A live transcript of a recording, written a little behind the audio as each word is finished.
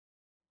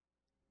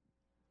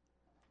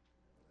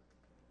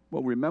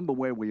Well, remember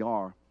where we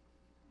are.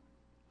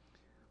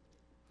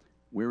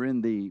 We're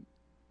in the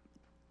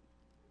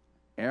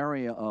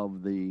area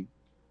of the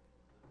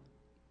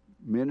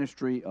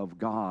ministry of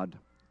God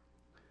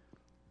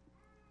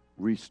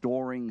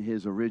restoring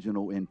his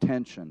original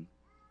intention.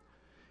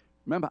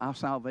 Remember, our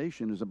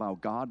salvation is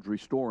about God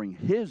restoring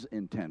his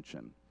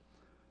intention.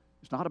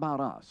 It's not about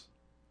us.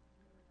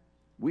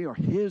 We are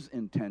his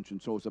intention,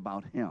 so it's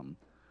about him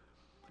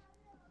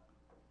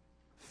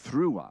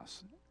through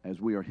us as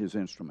we are his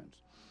instruments.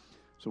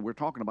 So we're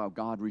talking about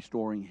God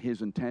restoring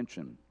his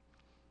intention.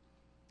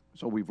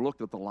 So we've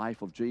looked at the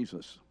life of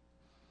Jesus.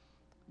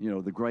 You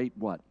know, the great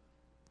what?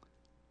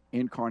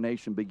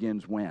 Incarnation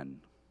begins when?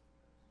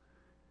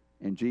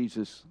 In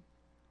Jesus'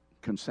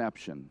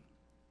 conception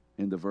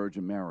in the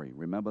Virgin Mary.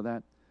 Remember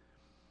that?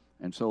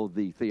 And so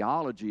the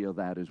theology of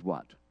that is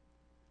what?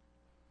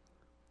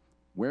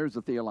 Where's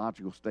the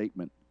theological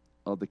statement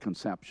of the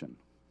conception?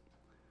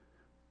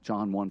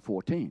 John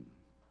 1:14.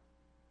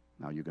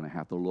 Now you're going to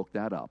have to look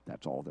that up.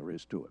 That's all there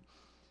is to it.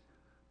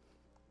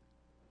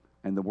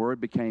 And the Word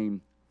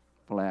became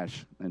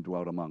flesh and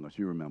dwelt among us.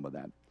 You remember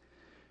that.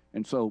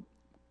 And so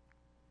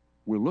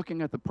we're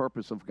looking at the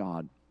purpose of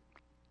God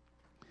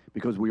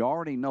because we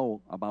already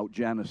know about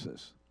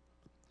Genesis.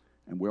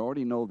 And we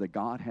already know that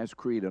God has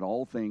created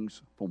all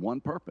things for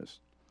one purpose,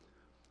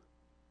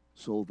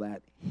 so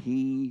that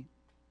he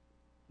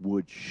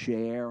would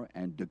share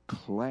and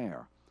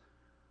declare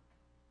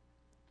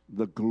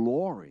the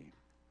glory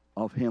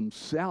of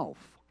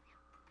himself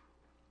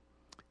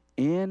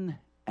in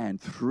and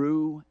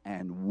through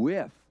and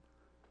with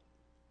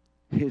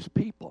his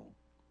people,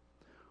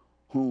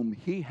 whom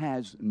he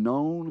has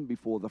known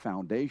before the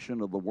foundation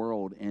of the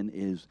world and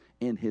is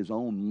in his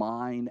own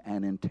mind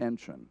and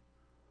intention,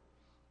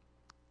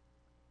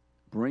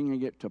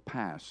 bringing it to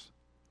pass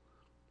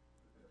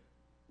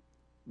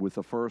with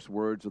the first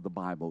words of the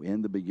Bible.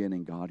 In the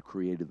beginning, God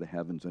created the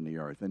heavens and the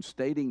earth. And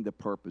stating the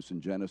purpose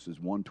in Genesis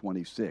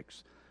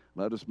 1:26,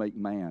 let us make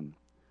man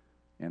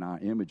in our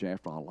image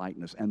after our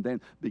likeness. And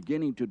then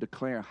beginning to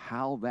declare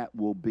how that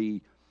will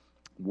be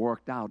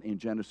worked out in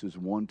Genesis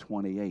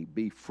 1:28.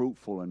 Be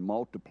fruitful and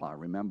multiply,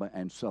 remember,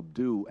 and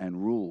subdue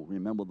and rule.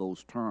 Remember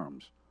those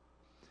terms.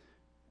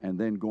 And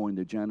then going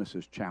to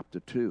Genesis chapter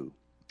 2.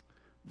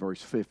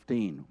 Verse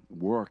 15,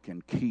 work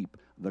and keep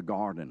the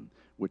garden,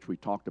 which we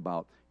talked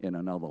about in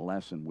another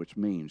lesson, which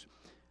means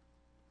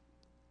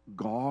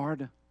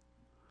guard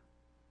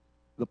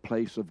the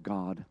place of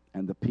God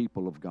and the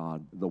people of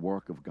God, the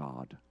work of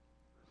God.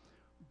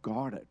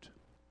 Guard it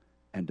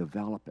and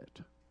develop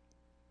it.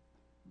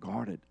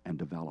 Guard it and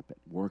develop it.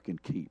 Work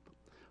and keep.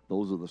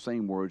 Those are the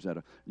same words that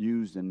are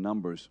used in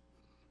Numbers.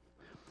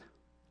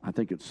 I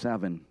think it's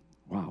 7.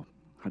 Wow,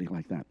 how do you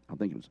like that? I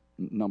think it's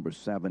Numbers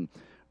 7.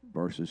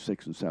 Verses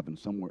 6 and 7,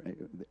 somewhere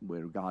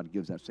where God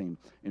gives that same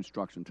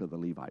instruction to the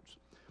Levites.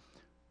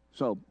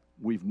 So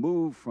we've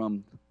moved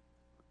from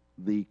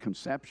the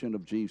conception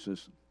of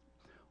Jesus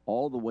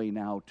all the way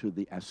now to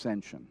the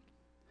ascension.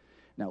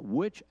 Now,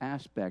 which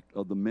aspect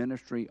of the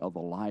ministry of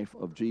the life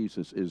of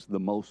Jesus is the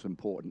most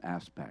important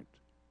aspect?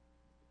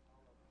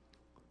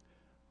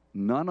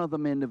 None of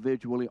them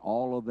individually,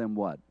 all of them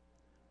what?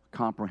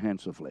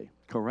 Comprehensively.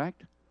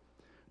 Correct?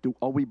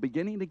 Are we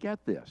beginning to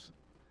get this?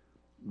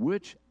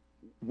 Which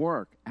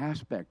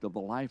aspect of the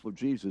life of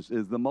Jesus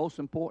is the most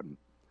important?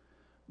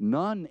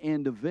 None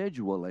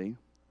individually,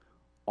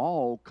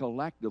 all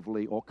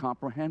collectively or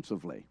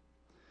comprehensively.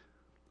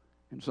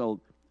 And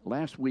so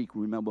last week,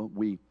 remember,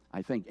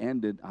 I think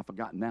I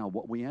forgot now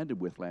what we ended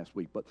with last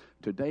week, but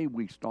today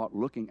we start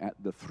looking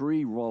at the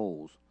 3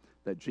 roles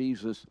that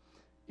Jesus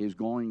is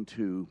going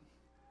to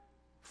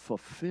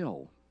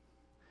fulfill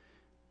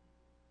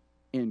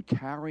in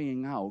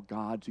carrying out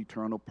God's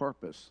eternal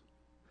purpose.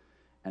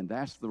 And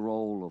that's the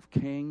role of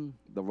king,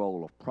 the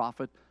role of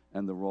prophet,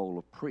 and the role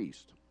of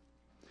priest,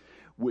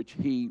 which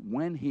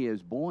when he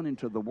is born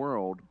into the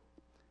world,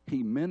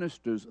 he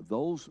ministers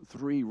those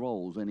 3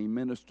 roles, and he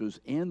ministers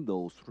in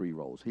those 3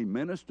 roles. He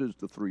ministers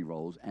the 3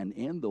 roles, and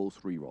in those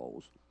 3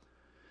 roles,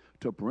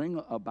 to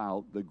bring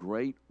about the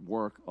great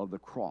work of the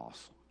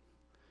cross.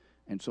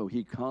 And so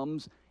he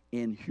comes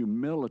in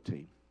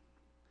humility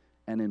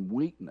and in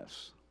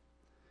weakness,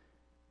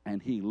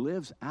 and he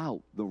lives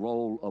out the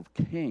role of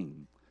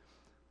king,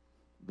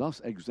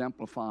 thus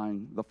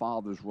exemplifying the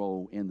Father's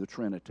role in the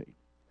Trinity.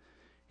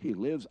 He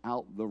lives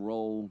out the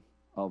role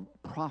of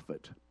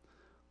prophet,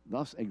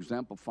 thus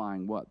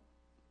exemplifying what?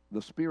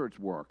 The Spirit's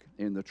work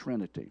in the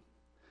Trinity.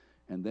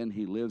 And then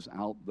he lives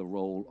out the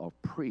role of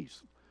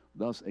priest,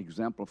 thus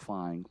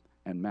exemplifying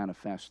and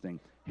manifesting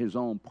his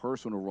own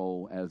personal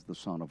role as the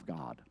Son of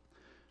God.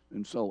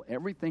 And so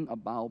everything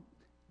about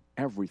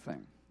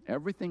everything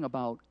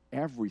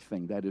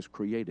that is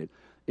created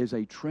is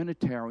a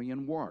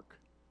Trinitarian work,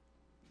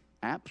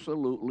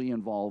 absolutely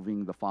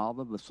involving the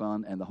Father, the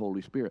Son, and the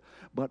Holy Spirit,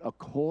 but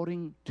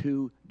according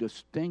to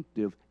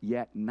distinctive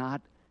yet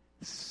not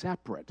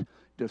separate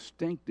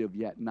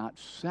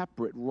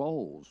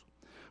roles,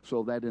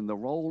 so that in the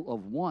role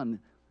of one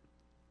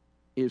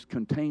is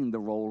contained the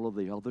role of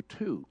the other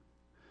 2.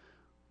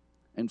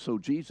 And so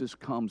Jesus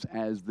comes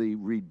as the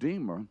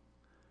Redeemer,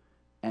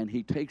 and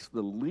he takes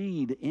the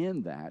lead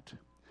in that.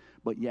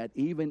 But yet,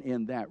 even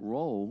in that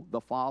role,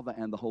 the Father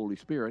and the Holy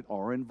Spirit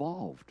are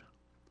involved.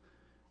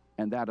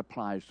 And that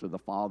applies to the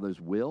Father's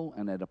will,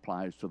 and that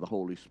applies to the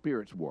Holy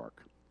Spirit's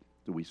work.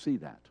 Do we see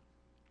that?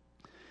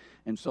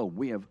 And so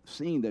we have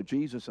seen that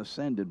Jesus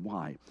ascended.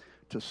 Why?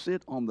 To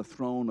sit on the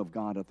throne of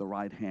God at the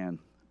right hand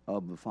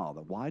of the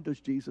Father. Why does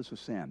Jesus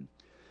ascend?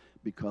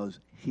 Because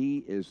he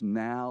is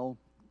now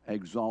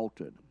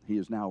exalted. He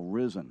is now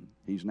risen.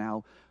 He's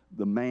now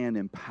the man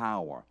in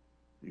power.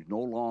 He's no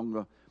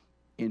longer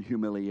in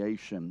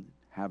humiliation,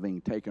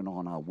 having taken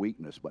on our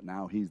weakness, but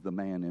now he's the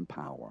man in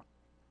power.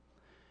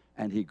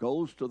 And he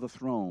goes to the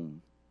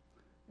throne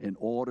in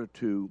order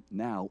to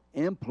now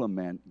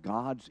implement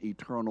God's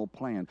eternal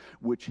plan,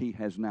 which he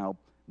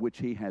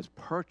has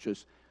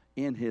purchased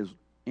in his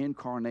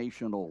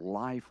incarnational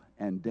life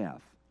and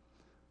death.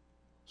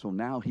 So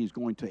now he's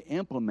going to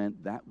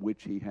implement that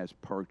which he has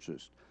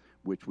purchased,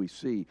 which we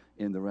see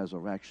in the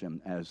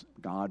resurrection as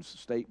God's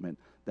statement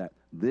that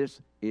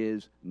this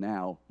is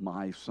now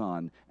my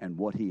Son, and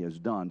what he has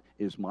done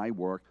is my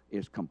work,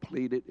 is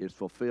completed, is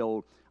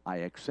fulfilled. I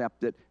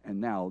accept it,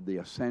 and now the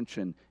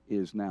ascension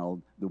is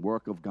now the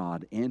work of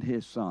God in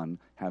his Son,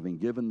 having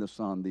given the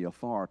Son the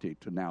authority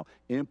to now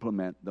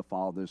implement the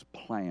Father's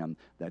plan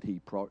that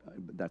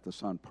that the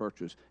Son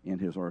purchased in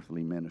his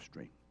earthly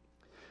ministry.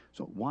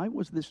 So why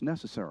was this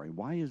necessary?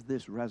 Why is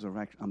this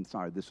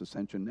this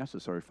ascension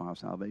necessary for our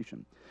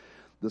salvation?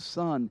 The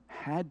Son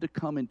had to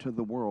come into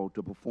the world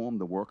to perform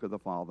the work of the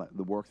Father,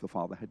 the work the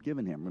Father had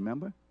given him.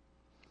 Remember?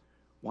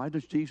 Why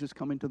does Jesus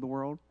come into the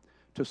world?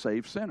 To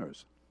save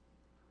sinners.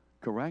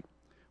 Correct?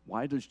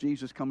 Why does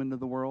Jesus come into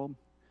the world?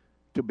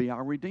 To be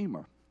our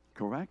Redeemer.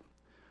 Correct?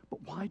 But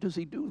why does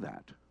he do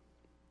that?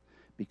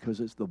 Because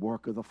it's the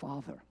work of the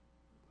Father.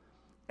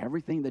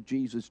 Everything that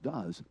Jesus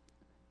does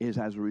is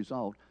as a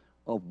result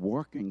of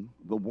working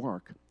the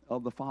work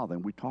of the Father.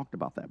 And we talked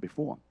about that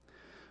before.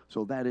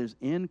 So that is,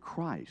 in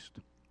Christ,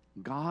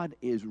 God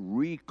is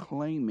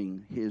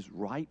reclaiming his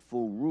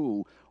rightful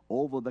rule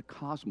over the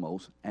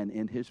cosmos and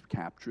in his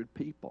captured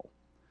people.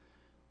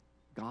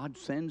 God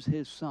sends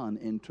his Son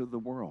into the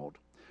world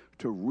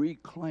to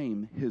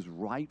reclaim his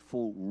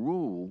rightful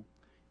rule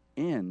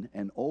in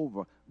and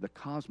over the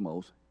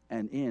cosmos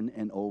and in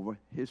and over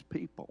his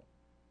people.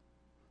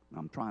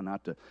 I'm trying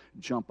not to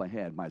jump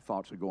ahead. My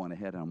thoughts are going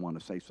ahead, and I want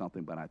to say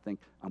something, but I think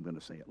I'm going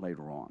to say it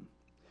later on.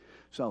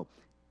 So,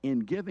 in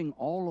giving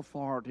all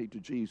authority to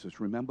Jesus,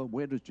 remember,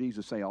 where does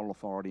Jesus say all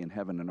authority in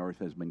heaven and earth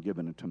has been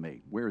given unto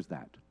me? Where is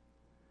that?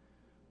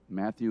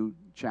 Matthew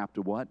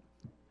chapter what?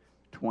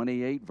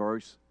 28,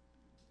 verse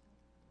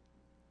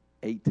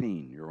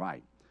 18. You're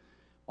right.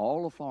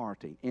 All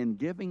authority. In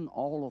giving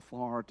all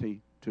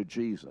authority to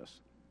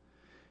Jesus.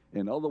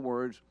 In other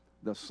words,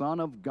 the Son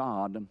of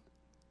God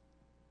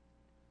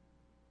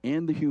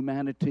in the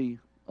humanity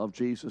of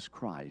Jesus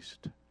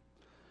Christ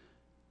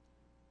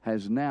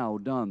has now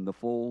done the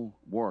full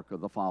work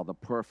of the Father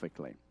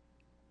perfectly.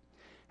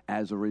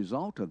 As a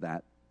result of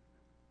that,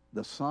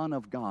 the Son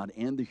of God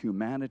in the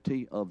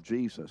humanity of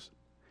Jesus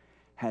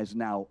has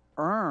now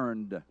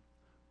earned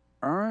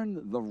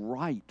the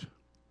right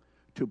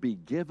to be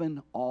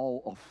given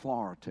all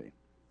authority.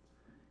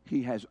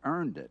 He has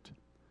earned it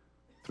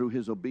through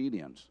his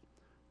obedience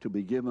to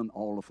be given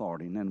all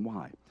authority. And then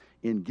why?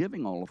 In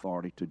giving all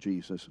authority to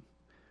Jesus,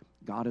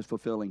 God is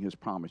fulfilling his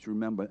promise.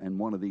 Remember, in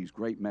one of these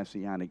great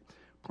messianic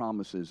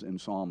promises in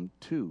Psalm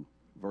 2,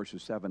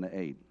 verses 7 to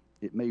 8.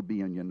 It may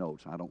be in your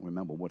notes. I don't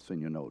remember what's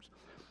in your notes.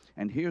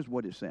 And here's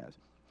what it says.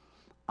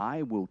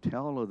 I will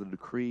tell of the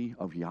decree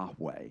of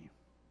Yahweh.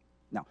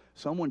 Now,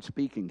 someone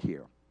speaking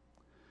here.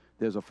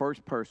 There's a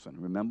first person,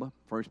 remember?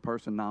 First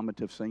person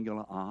nominative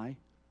singular, I.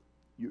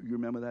 You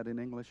remember that in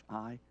English?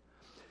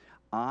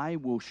 I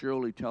will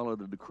surely tell of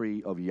the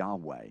decree of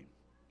Yahweh.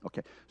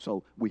 Okay,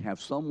 so we have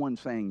someone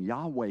saying,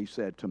 Yahweh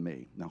said to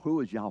me. Now, who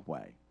is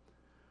Yahweh?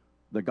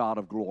 The God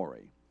of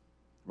glory,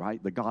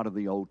 right? The God of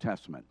the Old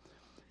Testament.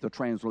 The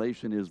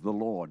translation is the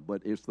Lord,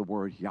 but it's the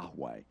word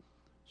Yahweh.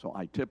 So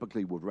I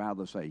typically would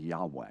rather say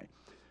Yahweh.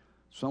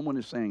 Someone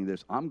is saying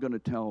this, I'm going to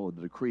tell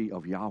the decree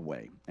of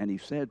Yahweh. And he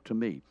said to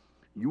me,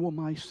 you are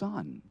my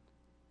son.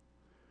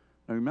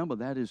 Now remember,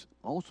 that is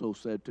also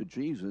said to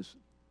Jesus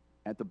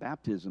at the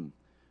baptism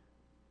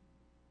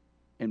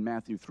in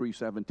Matthew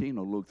 3:17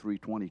 or Luke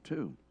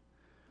 3:22.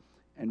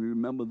 And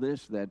remember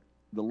this, that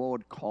the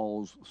Lord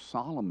calls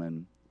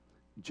Solomon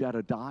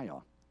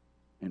Jedediah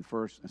in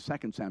 2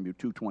 Samuel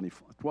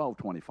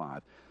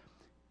 12:25,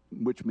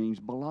 which means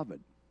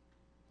beloved.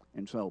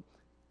 And so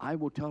I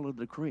will tell a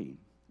decree.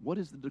 What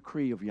is the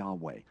decree of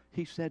Yahweh?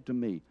 He said to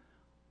me,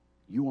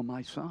 you are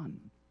my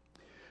son.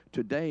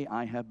 Today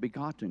I have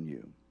begotten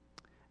you.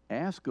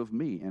 Ask of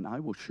me, and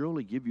I will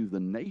surely give you the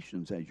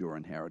nations as your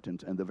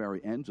inheritance and the very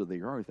ends of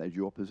the earth as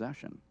your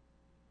possession.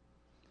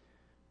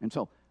 And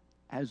so,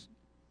 as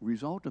a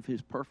result of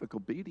his perfect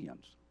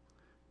obedience,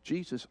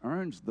 Jesus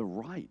earns the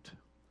right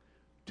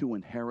to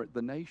inherit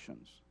the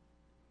nations.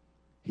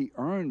 He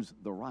earns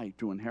the right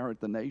to inherit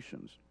the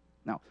nations.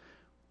 Now,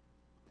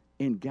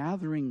 in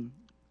gathering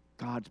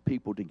God's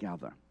people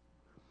together,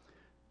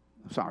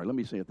 let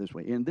me say it this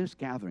way. In this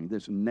gathering,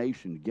 this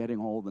nation, getting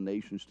all the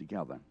nations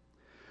together,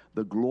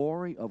 the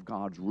glory of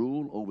God's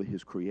rule over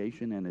his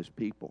creation and his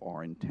people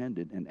are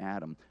intended, and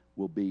Adam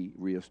will be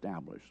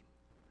reestablished.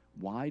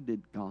 Why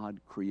did God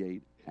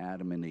create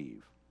Adam and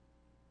Eve?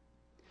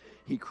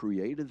 He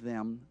created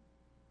them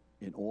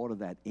in order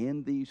that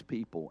in these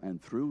people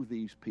and through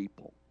these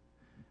people,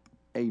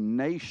 a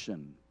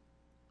nation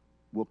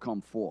will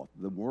come forth.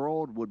 The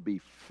world would be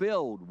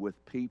filled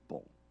with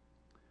people.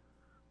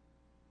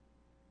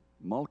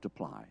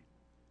 Multiply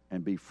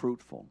and be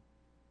fruitful.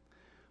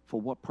 For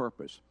what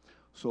purpose?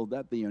 So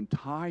that the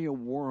entire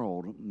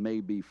world may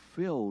be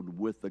filled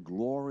with the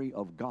glory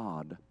of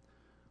God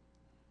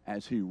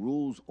as he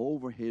rules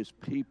over his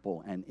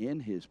people and in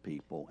his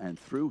people and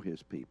through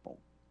his people.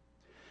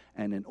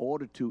 And in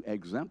order to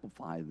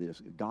exemplify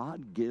this,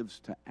 God gives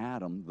to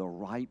Adam the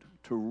right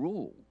to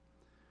rule.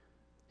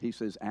 He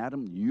says,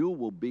 Adam, you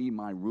will be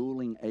my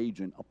ruling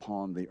agent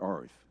upon the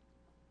earth.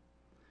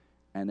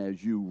 And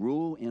as you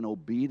rule in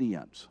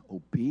obedience,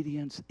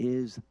 obedience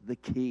is the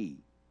key.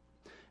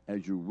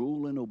 As you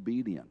rule in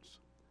obedience,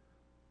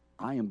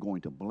 I am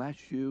going to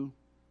bless you,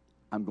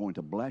 I'm going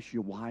to bless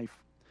your wife,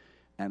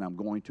 and I'm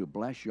going to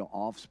bless your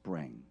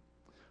offspring,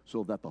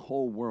 so that the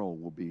whole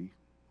world will be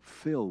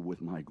filled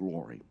with my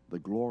glory, the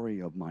glory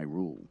of my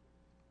rule.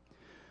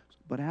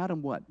 But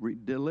Adam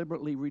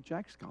deliberately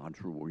rejects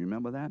God's rule.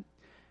 Remember that?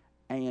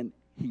 And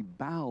he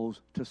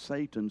bows to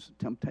Satan's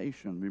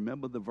temptation.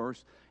 Remember the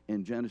verse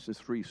in Genesis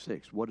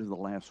 3:6. What does the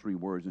last three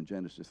words in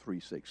Genesis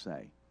 3:6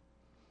 say?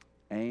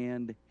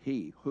 And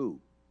he, who?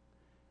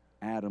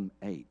 Adam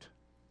ate.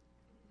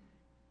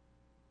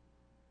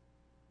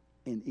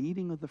 In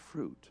eating of the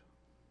fruit,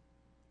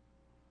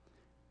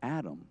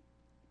 Adam,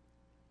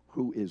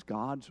 who is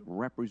God's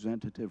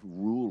representative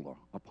ruler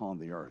upon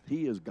the earth,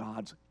 he is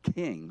God's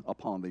king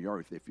upon the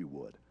earth, if you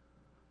would.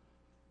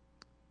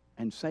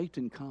 And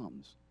Satan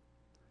comes.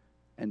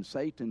 And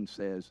Satan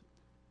says,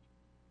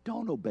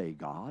 don't obey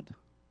God,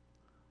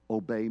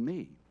 obey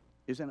me.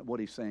 Isn't it what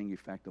he's saying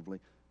effectively?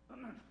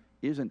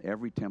 Isn't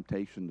every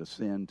temptation to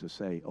sin to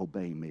say,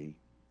 obey me?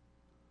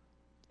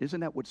 Isn't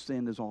that what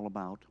sin is all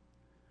about?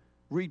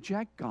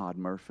 Reject God,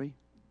 Murphy.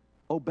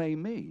 Obey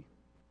me.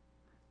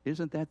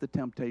 Isn't that the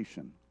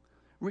temptation?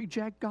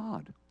 Reject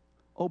God.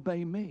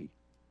 Obey me.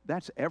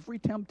 That's every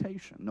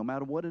temptation, no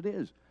matter what it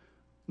is,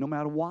 no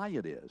matter why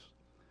it is.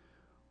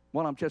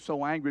 Well, I'm just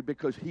so angry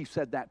because he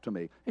said that to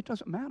me. It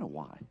doesn't matter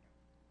why.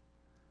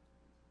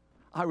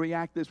 I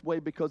react this way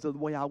because of the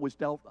way I was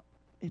dealt.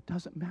 It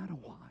doesn't matter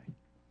why.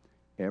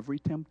 Every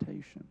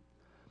temptation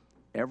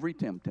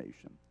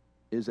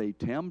is a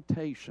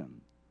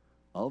temptation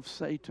of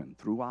Satan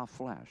through our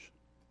flesh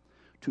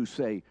to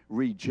say,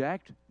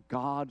 reject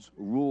God's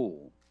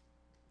rule.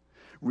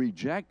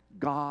 Reject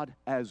God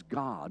as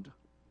God.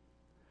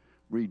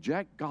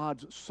 Reject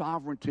God's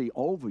sovereignty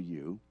over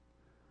you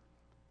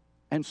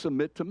and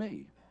submit to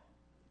me.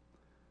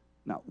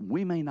 Now,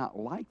 we may not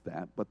like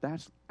that, but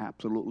that's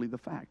absolutely the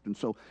fact. And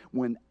so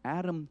when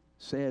Adam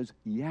says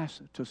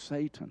yes to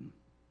Satan,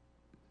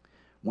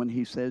 when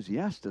he says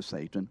yes to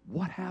Satan,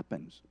 what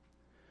happens?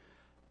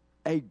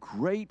 A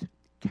great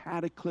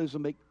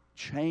cataclysmic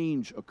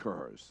change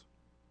occurs.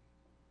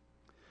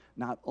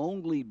 Not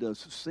only does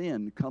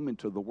sin come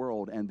into the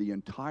world and the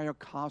entire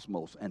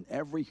cosmos and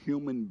every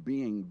human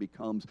being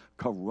becomes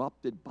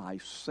corrupted by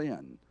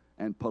sin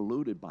and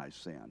polluted by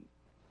sin,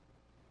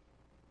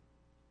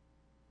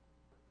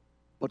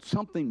 but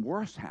something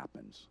worse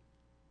happens.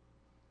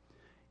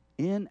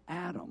 In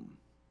Adam,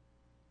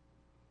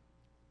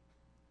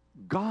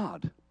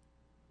 God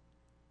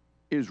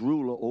is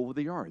ruler over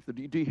the earth.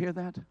 Do you hear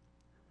that?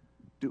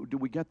 Do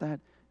we get that?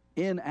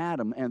 In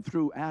Adam and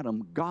through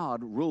Adam,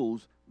 God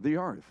rules the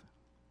earth.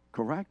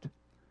 Correct?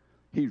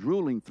 He's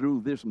ruling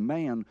through this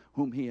man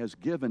whom he has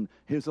given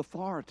his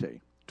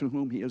authority, to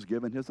whom he has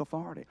given his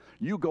authority.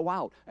 You go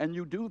out and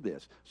you do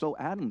this. So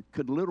Adam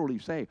could literally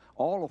say,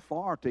 all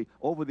authority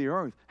over the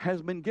earth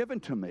has been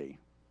given to me.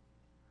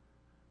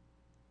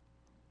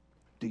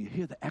 Do you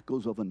hear the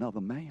echoes of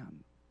another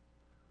man?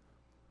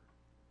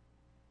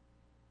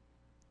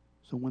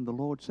 So when the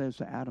Lord says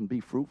to Adam, be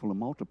fruitful and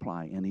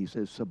multiply, and he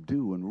says,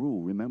 subdue and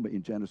rule, remember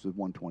in Genesis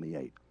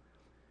 1:28,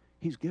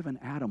 he's given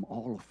Adam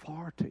all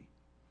authority.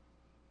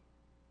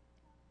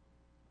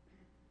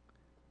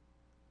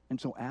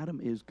 And so Adam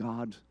is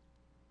God's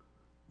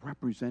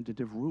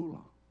representative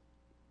ruler.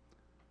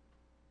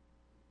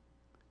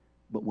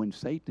 But when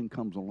Satan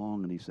comes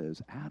along and he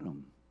says,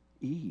 Adam,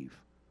 Eve,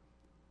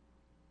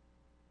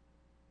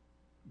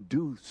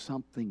 do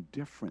something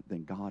different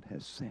than God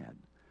has said.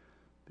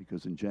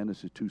 Because in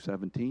Genesis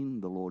 2:17,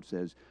 the Lord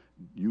says,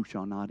 you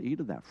shall not eat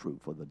of that fruit,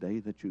 for the day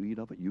that you eat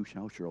of it, you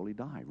shall surely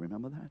die.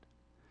 Remember that?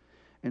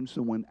 And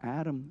so when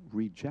Adam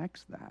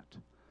rejects that,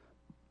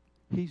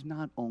 he's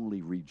not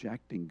only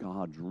rejecting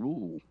God's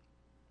rule,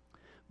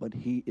 but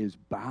he is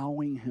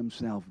bowing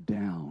himself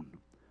down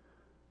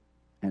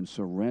and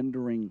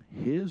surrendering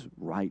his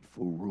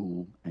rightful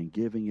rule and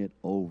giving it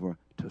over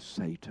to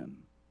Satan.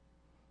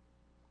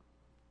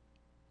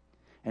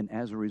 And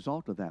as a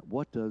result of that,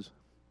 what does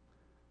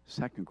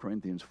 2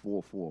 Corinthians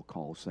 4:4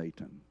 call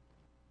Satan?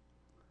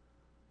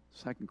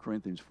 2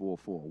 Corinthians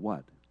 4:4,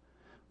 what?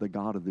 The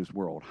god of this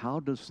world. How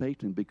does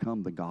Satan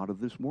become the god of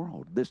this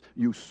world? This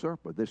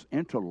usurper, this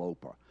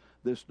interloper,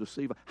 this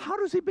deceiver. How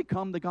does he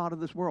become the god of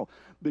this world?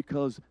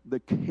 Because the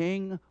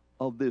king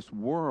of this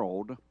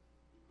world,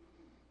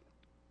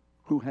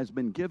 who has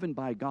been given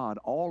by God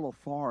all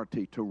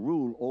authority to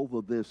rule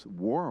over this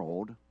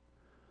world,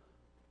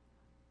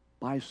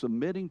 by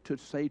submitting to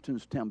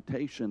Satan's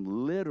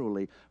temptation,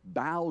 literally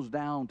bows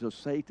down to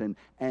Satan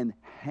and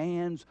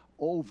hands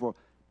over,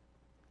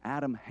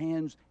 Adam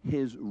hands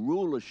his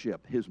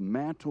rulership, his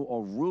mantle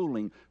of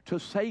ruling to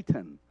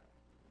Satan.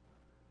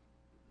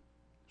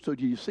 So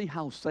do you see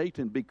how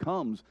Satan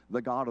becomes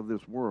the god of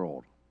this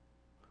world?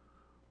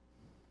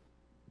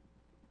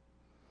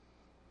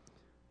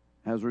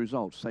 As a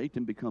result,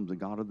 Satan becomes the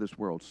god of this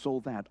world, so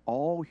that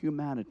all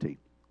humanity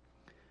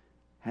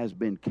has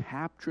been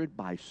captured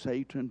by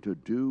Satan to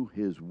do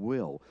his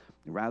will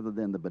rather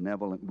than the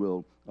benevolent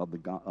will of the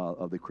God,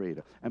 of the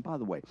Creator. And by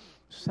the way,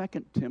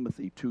 2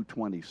 Timothy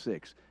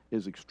 2:26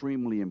 is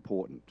extremely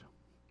important.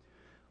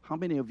 How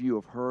many of you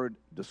have heard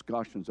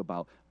discussions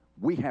about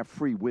we have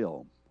free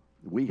will?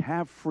 We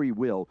have free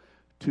will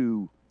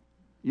to,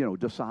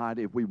 decide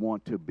if we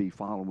want to be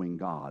following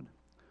God.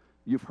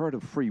 You've heard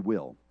of free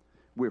will.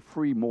 We're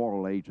free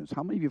moral agents.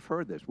 How many of you have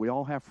heard this? We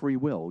all have free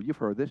will. You've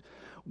heard this.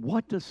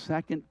 What does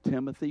 2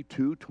 Timothy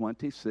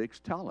 2:26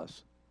 tell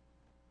us?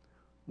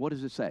 What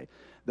does it say?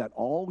 That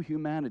all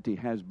humanity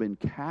has been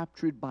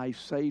captured by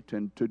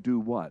Satan to do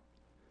what?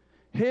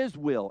 His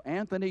will.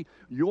 Anthony,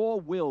 your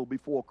will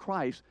before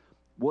Christ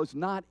was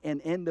not an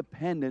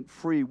independent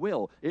free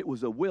will. It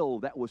was a will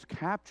that was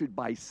captured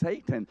by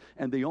Satan,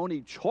 and the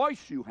only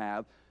choice you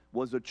have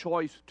was a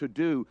choice to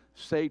do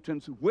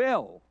Satan's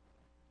will.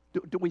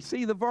 Do we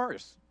see the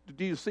verse?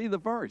 Do you see the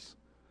verse?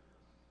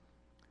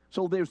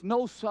 So there's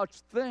no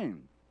such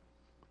thing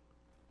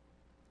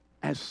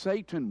as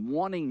Satan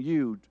wanting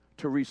you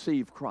to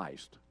receive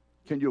Christ.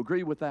 Can you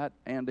agree with that,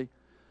 Andy?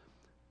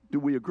 Do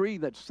we agree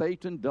that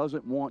Satan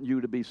doesn't want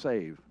you to be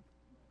saved?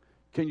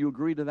 Can you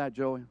agree to that,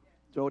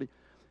 Jody?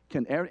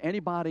 Can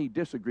anybody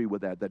disagree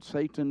with that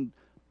Satan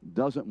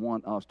doesn't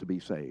want us to be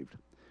saved?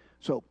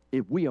 So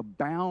if we are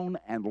bound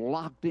and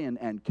locked in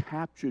and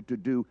captured to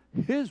do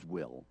his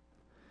will,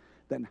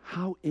 then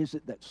how is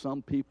it that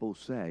some people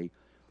say,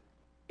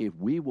 if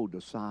we will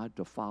decide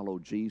to follow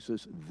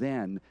Jesus,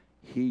 then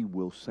he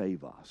will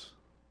save us?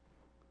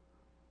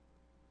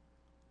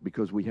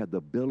 Because we have the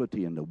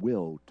ability and the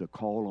will to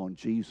call on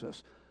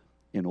Jesus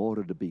in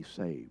order to be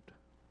saved.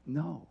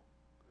 No.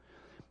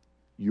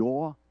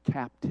 Your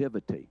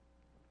captivity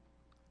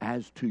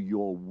as to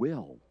your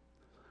will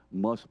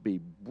must be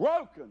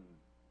broken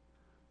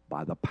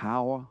by the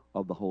power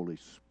of the Holy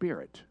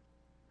Spirit,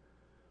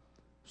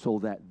 so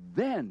that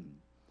then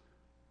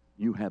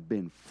you have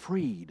been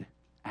freed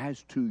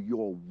as to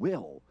your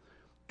will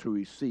to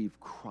receive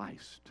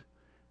Christ,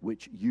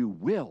 which you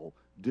will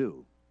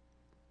do.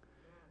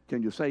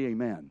 Can you say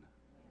amen?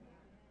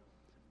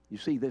 You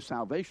see, this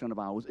salvation of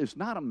ours is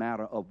not a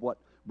matter of what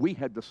we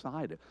had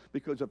decided.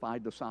 Because if I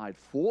decide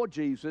for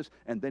Jesus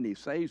and then he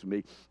saves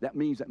me, that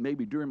means that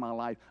maybe during my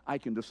life I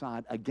can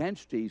decide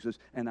against Jesus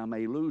and I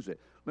may lose it.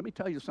 Let me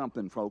tell you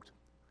something, folks.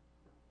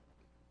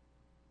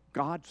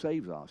 God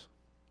saves us.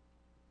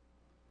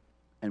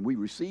 And we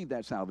receive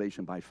that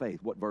salvation by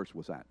faith. What verse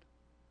was that?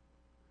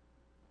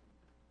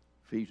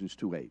 Ephesians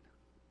 2:8.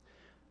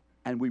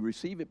 And we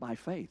receive it by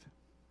faith.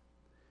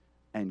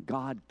 And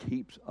God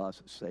keeps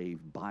us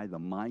saved by the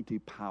mighty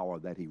power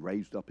that he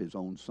raised up his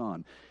own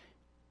Son,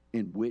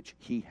 in which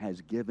he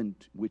has given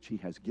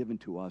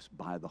to us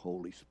by the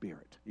Holy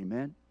Spirit.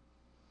 Amen?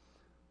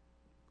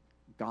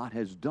 God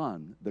has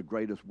done the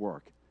greatest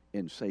work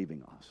in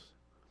saving us.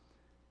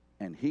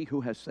 And he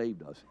who has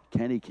saved us,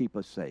 can he keep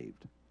us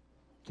saved?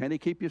 Can he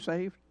keep you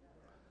saved?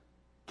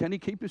 Can he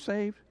keep you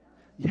saved?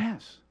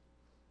 Yes.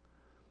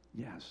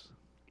 Yes.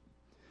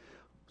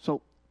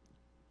 So,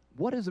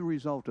 what is the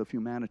result of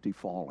humanity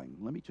falling?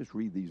 Let me just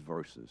read these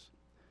verses.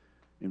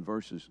 In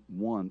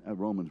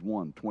Romans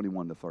 1,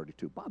 21 to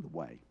 32. By the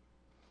way,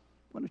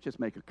 let me just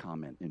make a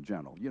comment in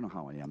general. You know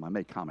how I am. I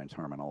make comments,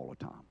 Herman, all the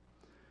time.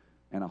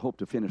 And I hope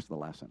to finish the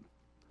lesson.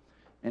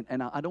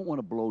 And I don't want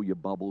to blow your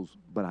bubbles,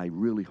 but I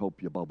really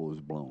hope your bubble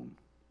is blown.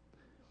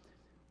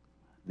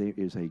 There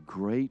is a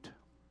great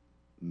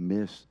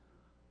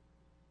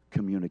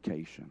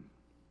miscommunication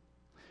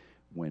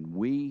when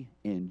we,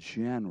 in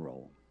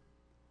general,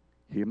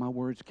 hear my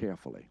words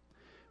carefully,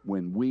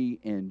 when we,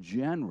 in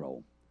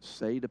general,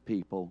 say to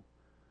people,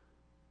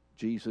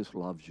 Jesus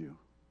loves you.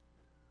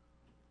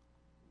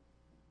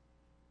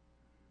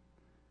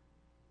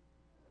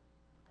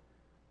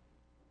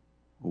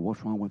 Well,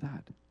 what's wrong with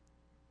that?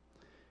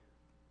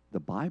 The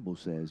Bible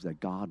says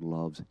that God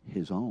loves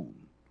his own.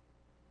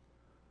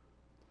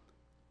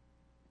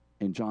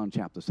 In John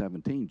chapter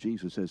 17,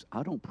 Jesus says,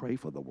 I don't pray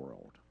for the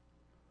world.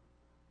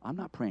 I'm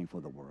not praying for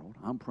the world.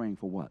 I'm praying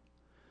for what?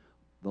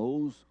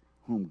 Those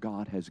whom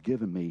God has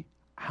given me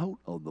out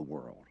of the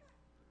world.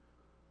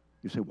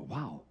 You say, well,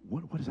 wow,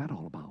 what is that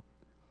all about?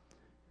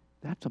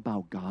 That's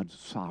about God's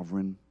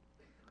sovereign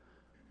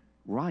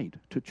right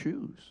to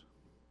choose.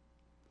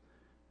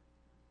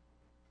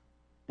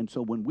 And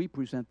so when we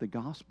present the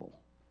gospel,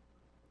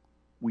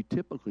 we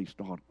typically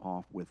start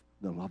off with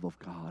the love of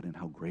God and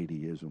how great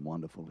he is and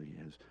wonderful he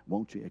is.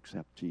 Won't you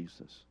accept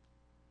Jesus?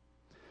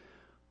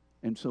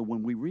 And so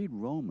when we read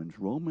Romans,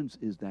 Romans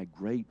is that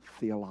great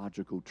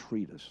theological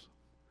treatise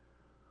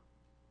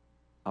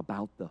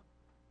about the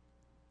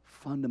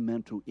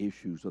fundamental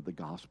issues of the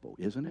gospel,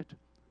 isn't it?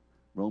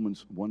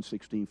 Romans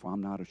 1:16, for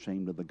I'm not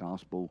ashamed of the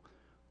gospel,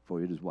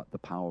 for it is what? The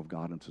power of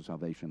God unto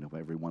salvation of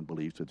everyone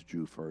believes, to the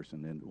Jew first,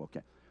 and then,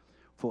 okay.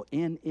 For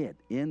in it,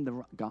 in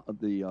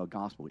the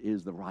gospel,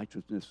 is the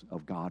righteousness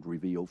of God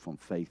revealed from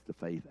faith to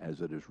faith,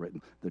 as it is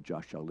written, the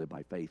just shall live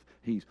by faith.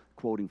 He's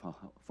quoting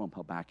from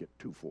Habakkuk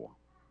 2:4.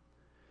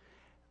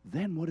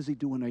 Then what does he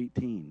do in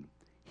 18?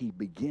 He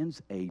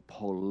begins a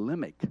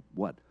polemic,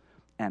 what?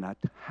 An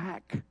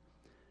attack.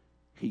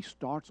 He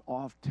starts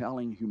off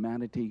telling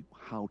humanity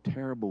how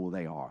terrible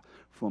they are.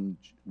 From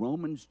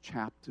Romans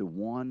chapter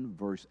 1,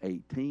 verse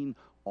 18,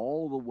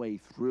 all the way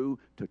through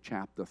to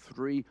chapter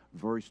 3,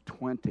 verse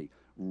 20.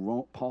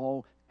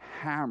 Paul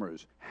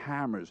hammers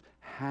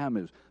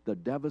the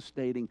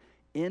devastating,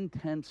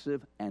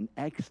 intensive, and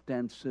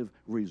extensive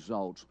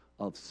results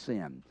of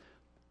sin.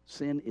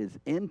 Sin is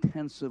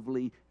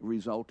intensively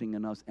resulting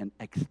in us and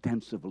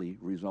extensively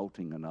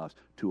resulting in us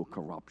to a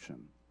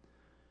corruption.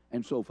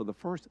 And so for the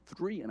first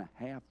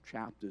 3.5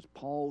 chapters,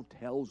 Paul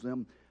tells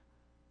them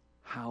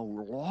how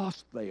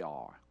lost they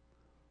are.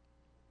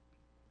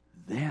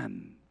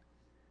 Then,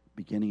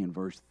 beginning in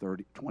verse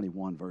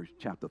 21,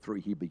 chapter 3,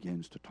 he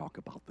begins to talk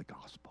about the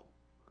gospel.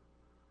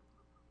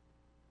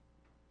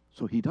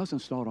 So he doesn't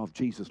start off,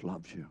 Jesus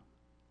loves you.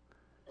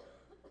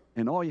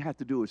 And all you have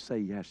to do is say,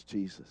 yes,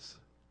 Jesus.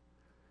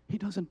 He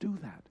doesn't do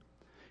that.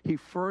 He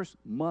first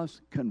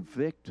must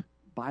convict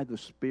by the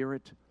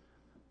Spirit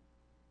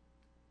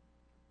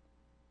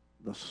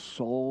the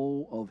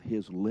soul of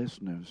his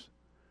listeners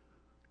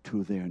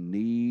to their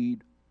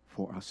need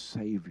for a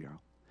Savior,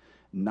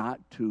 not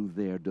to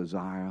their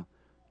desire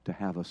to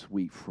have a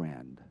sweet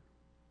friend.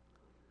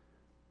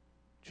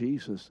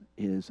 Jesus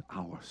is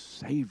our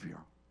Savior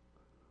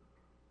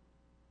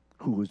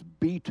who was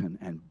beaten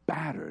and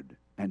battered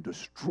and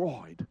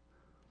destroyed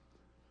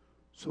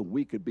so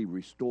we could be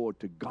restored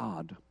to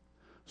God,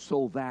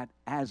 so that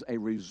as a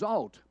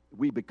result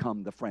we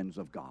become the friends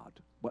of God,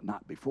 but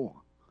not before.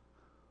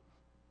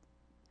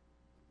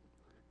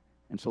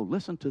 And so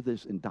listen to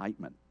this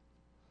indictment.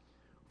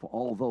 For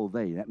although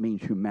they, that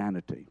means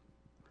humanity,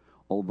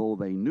 although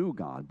they knew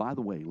God, by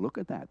the way, look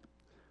at that.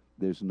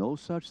 There's no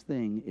such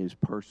thing as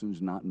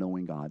persons not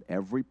knowing God.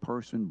 Every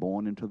person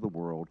born into the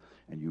world,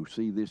 and you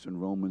see this in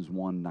Romans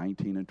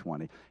 1:19 and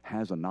 20,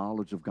 has a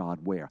knowledge of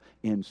God where?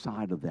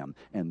 Inside of them.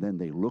 And then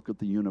they look at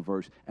the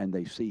universe and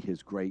they see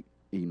his great,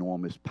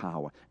 enormous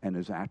power and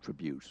his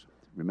attributes.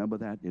 Remember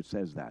that? It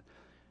says that.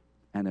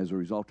 And as a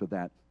result of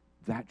that,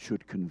 that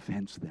should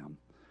convince them.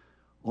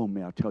 Oh,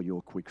 may I tell you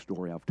a quick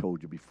story I've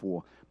told you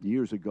before.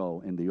 Years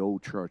ago in the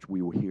old church,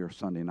 we were here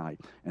Sunday night,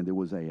 and there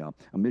was a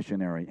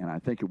missionary, and I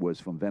think it was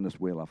from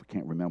Venezuela. I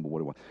can't remember what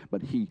it was.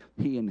 But he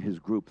and his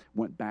group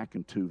went back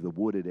into the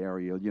wooded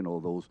area, you know,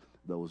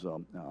 those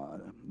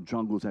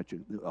jungles that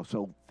are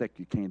so thick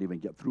you can't even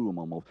get through them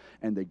almost.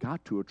 And they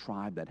got to a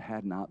tribe that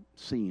had not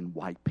seen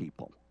white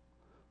people.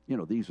 You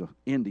know, these are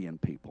Indian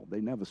people.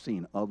 They never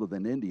seen other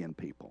than Indian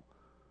people.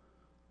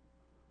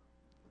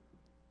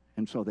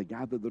 And so they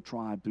gathered the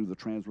tribe through the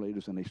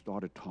translators, and they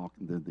started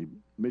talking. The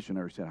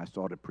missionary said, I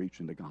started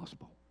preaching the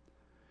gospel.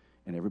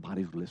 And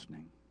everybody's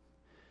listening.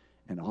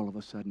 And all of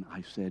a sudden,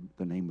 I said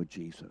the name of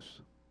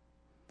Jesus.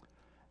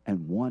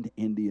 And one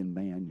Indian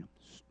man,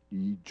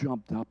 he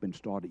jumped up and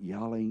started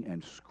yelling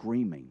and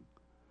screaming.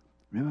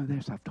 Remember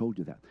this? I've told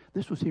you that.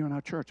 This was here in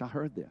our church. I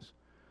heard this.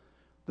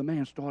 The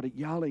man started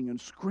yelling and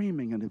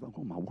screaming, and they thought,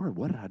 oh, my word,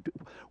 what did I do?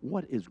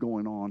 What is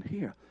going on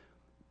here?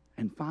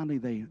 And finally,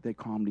 they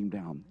calmed him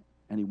down.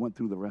 And he went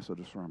through the rest of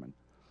the sermon.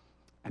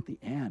 At the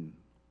end,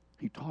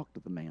 he talked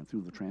to the man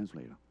through the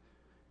translator.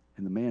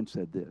 And the man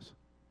said this: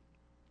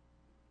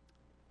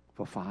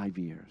 for 5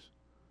 years,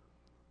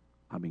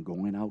 I've been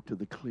going out to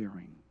the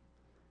clearing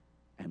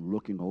and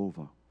looking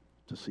over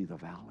to see the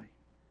valley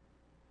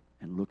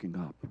and looking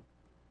up.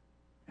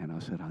 And I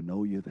said, I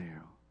know you're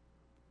there,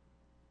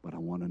 but I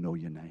want to know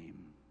your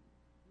name.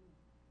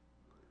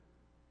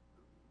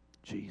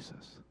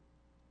 Jesus.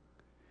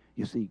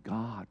 You see,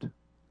 God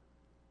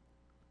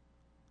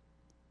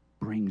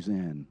brings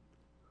in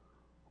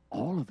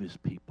all of his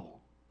people.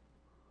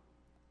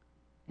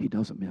 He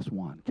doesn't miss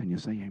one. Can you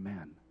say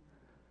amen?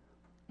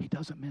 He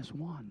doesn't miss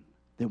one.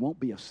 There won't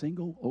be a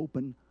single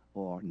open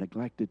or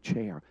neglected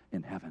chair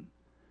in heaven.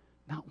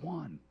 Not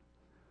one.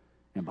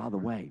 And by the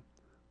way,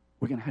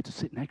 we're going to have to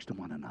sit next to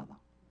one another.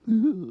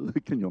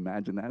 Can you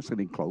imagine that,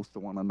 sitting close to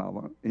one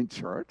another in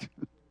church?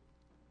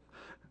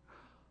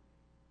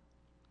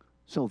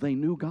 So they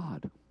knew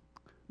God.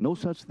 No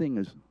such thing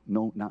as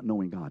not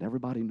knowing God.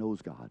 Everybody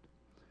knows God.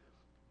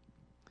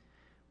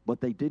 But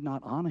they did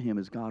not honor him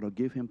as God or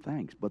give him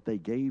thanks. But they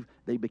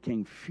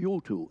became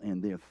futile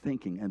in their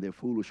thinking, and their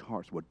foolish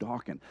hearts were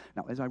darkened.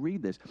 Now, as I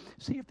read this,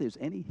 see if there's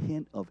any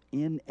hint of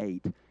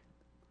innate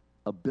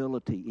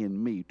ability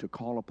in me to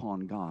call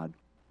upon God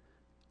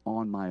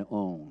on my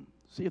own.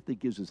 See if there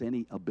gives us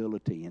any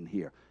ability in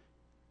here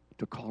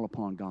to call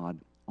upon God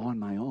on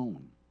my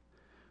own.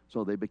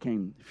 So they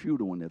became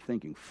futile in their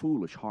thinking.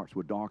 Foolish hearts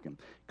were darkened.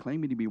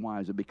 Claiming to be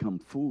wise, they become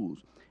fools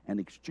and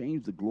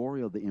exchanged the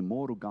glory of the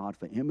immortal God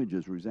for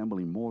images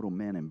resembling mortal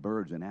men and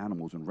birds and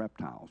animals and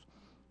reptiles.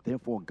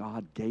 Therefore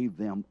God gave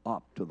them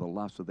up to the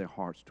lust of their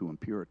hearts to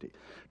impurity,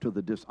 to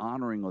the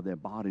dishonoring of their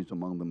bodies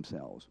among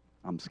themselves.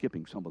 I'm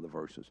skipping some of the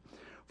verses.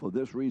 For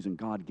this reason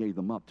God gave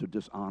them up to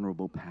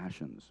dishonorable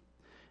passions.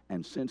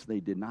 And since they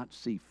did not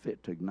see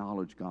fit to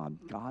acknowledge God,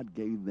 God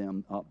gave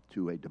them up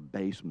to a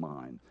debased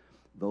mind.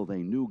 Though they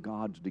knew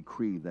God's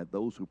decree that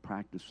those who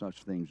practice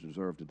such things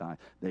deserve to die,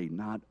 they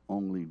not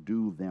only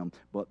do them,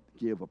 but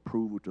give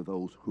approval to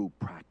those who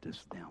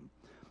practice them.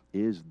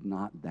 Is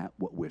not that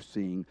what we're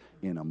seeing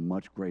in a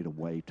much greater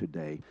way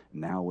today,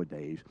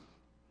 nowadays?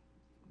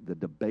 The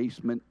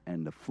debasement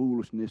and the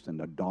foolishness and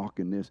the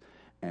darkness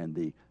and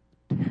the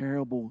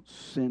terrible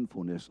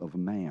sinfulness of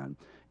man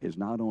is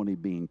not only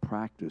being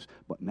practiced,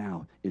 but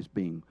now is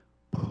being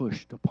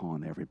pushed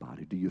upon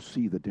everybody. Do you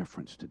see the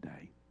difference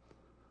today?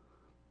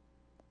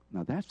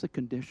 Now, that's the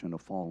condition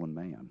of fallen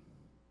man.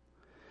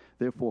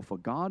 Therefore, for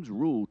God's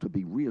rule to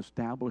be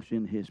reestablished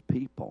in his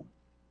people,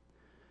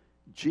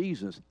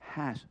 Jesus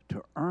has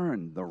to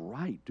earn the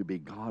right to be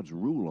God's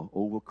ruler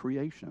over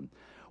creation.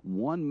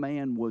 One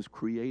man was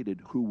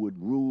created who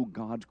would rule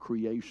God's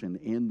creation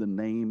in the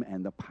name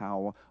and the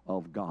power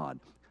of God.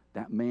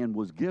 That man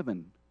was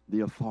given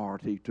the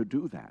authority to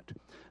do that.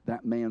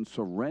 That man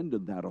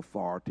surrendered that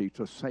authority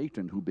to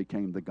Satan, who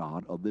became the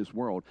god of this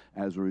world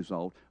as a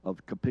result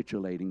of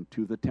capitulating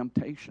to the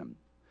temptation.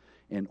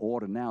 In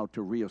order now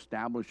to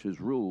reestablish his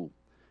rule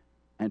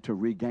and to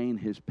regain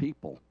his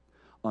people,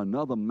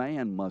 another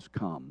man must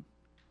come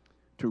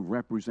to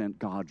represent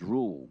God's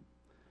rule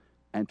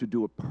and to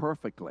do it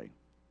perfectly,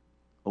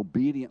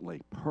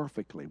 obediently,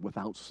 perfectly,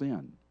 without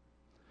sin,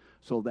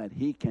 so that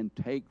he can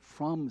take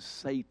from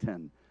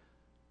Satan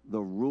the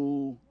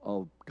rule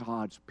of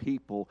God's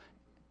people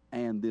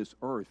and this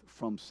earth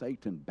from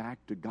Satan back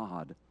to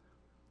God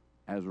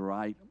as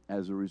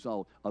a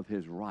result of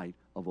his right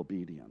of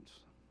obedience.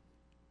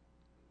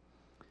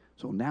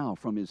 So now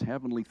from his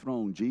heavenly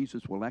throne,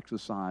 Jesus will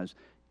exercise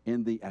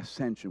in the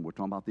ascension. We're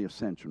talking about the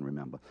ascension,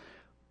 remember.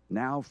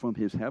 Now from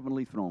his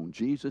heavenly throne,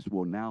 Jesus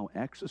will now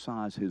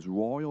exercise his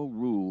royal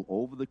rule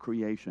over the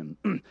creation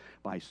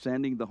by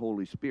sending the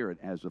Holy Spirit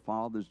as the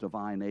Father's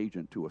divine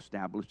agent to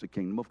establish the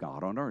kingdom of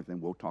God on earth.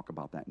 And we'll talk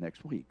about that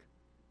next week.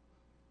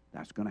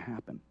 That's going to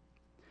happen.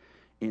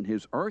 In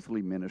his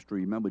earthly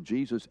ministry, remember,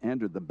 Jesus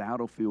entered the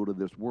battlefield of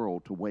this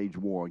world to wage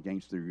war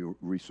against the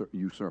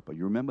usurper.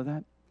 You remember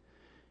that?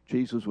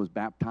 Jesus was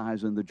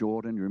baptized in the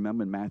Jordan. You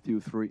remember in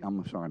Matthew 4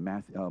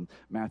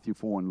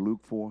 and Luke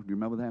 4. Do you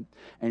remember that?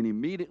 And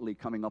immediately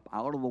coming up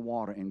out of the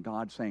water and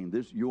God saying,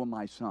 you are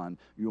my son,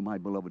 you are my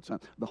beloved son.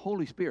 The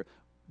Holy Spirit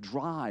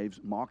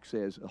drives, Mark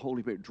says, the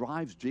Holy Spirit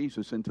drives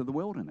Jesus into the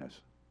wilderness.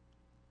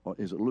 Or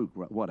is it Luke?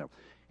 Whatever.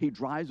 He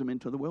drives him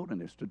into the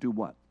wilderness to do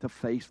what? To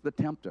face the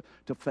tempter,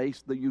 to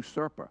face the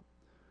usurper.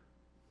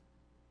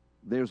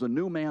 There's a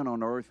new man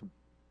on earth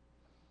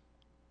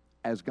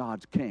as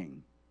God's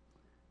king,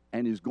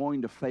 and is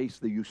going to face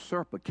the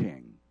usurper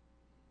king.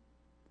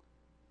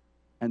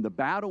 And the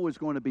battle is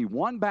going to be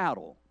one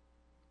battle,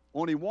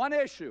 only one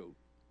issue.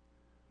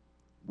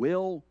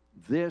 Will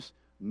this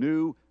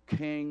new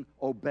king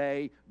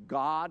obey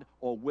God,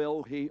 or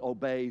will he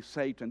obey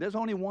Satan? There's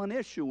only one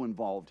issue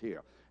involved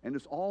here, and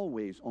there's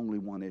always only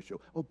one issue: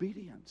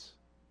 obedience.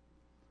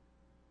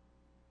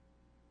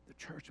 The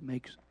church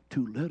makes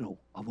too little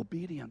of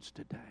obedience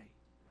today.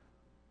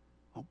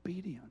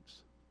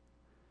 Obedience.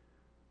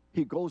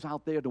 He goes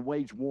out there to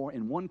wage war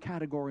in one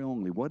category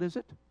only. What is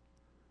it?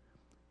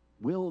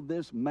 Will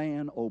this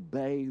man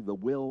obey the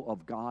will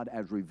of God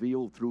as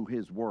revealed through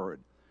his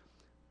word?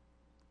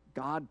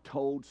 God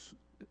told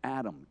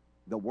Adam,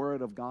 the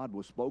word of God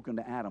was spoken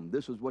to Adam.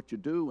 This is what you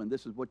do and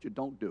this is what you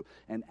don't do.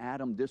 And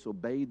Adam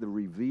disobeyed the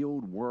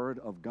revealed word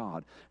of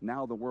God.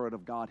 Now the word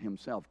of God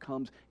himself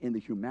comes in the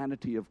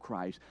humanity of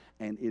Christ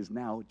and is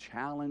now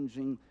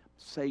challenging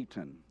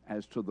Satan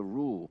as to the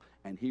rule,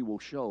 and he will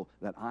show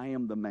that I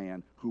am the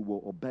man who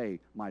will obey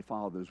my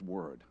Father's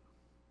word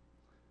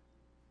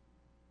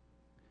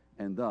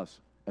and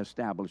thus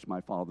establish my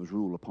Father's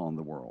rule upon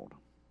the world,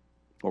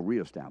 or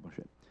reestablish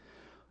it.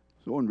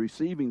 So in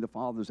receiving the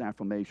Father's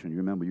affirmation, you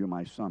remember, you're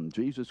my son,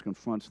 Jesus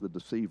confronts the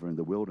deceiver in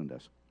the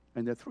wilderness.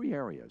 And there are three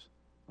areas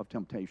of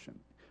temptation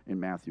in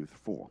Matthew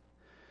 4.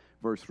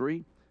 Verse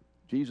 3,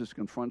 Jesus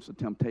confronts the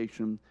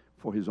temptation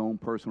for his own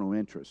personal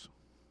interests.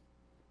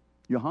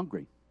 You're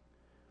hungry.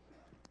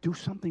 Do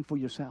something for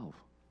yourself.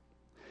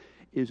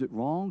 Is it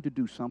wrong to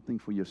do something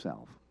for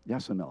yourself?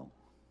 Yes or no?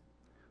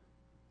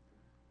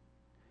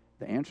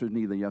 The answer is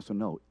neither yes or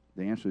no.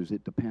 The answer is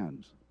it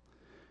depends.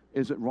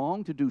 Is it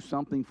wrong to do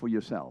something for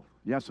yourself?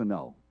 Yes or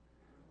no?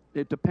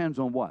 It depends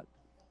on what?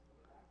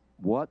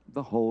 What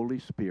the Holy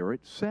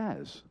Spirit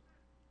says.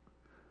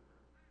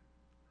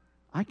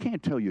 I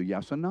can't tell you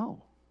yes or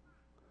no.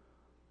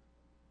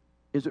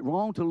 Is it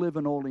wrong to live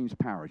in Orleans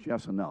Parish?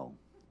 Yes or no?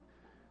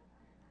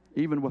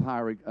 Even with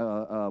higher,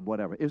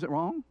 whatever. Is it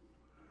wrong?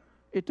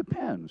 It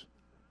depends.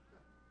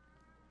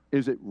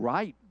 Is it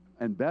right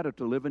and better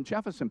to live in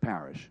Jefferson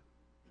Parish?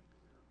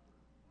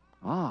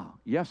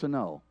 Yes or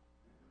no?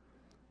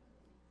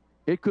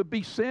 It could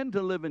be sin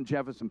to live in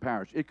Jefferson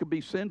Parish. It could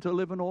be sin to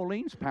live in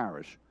Orleans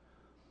Parish.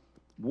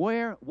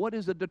 What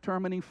is the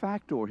determining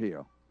factor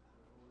here?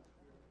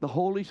 The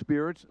Holy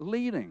Spirit's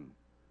leading.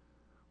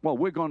 Well,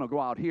 we're going to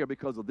go out here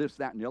because of this,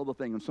 that, and the other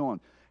thing, and so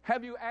on.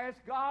 Have you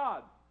asked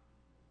God?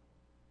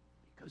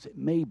 Because it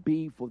may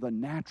be for the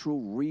natural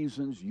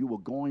reasons you were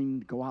going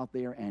to go out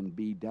there and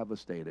be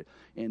devastated.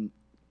 In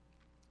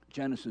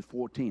Genesis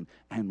 14,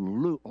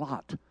 and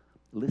Lot,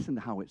 listen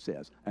to how it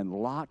says, and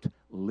Lot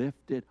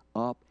lifted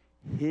up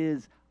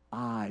his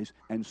eyes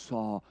and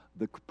saw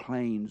the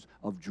plains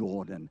of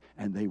Jordan,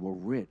 and they were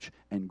rich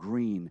and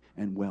green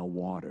and well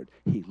watered.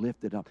 He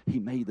lifted up. He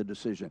made the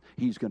decision.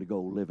 He's going to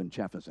go live in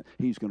Jefferson.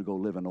 He's going to go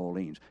live in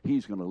Orleans.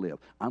 He's going to live.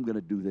 I'm going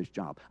to do this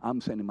job. I'm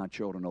sending my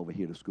children over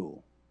here to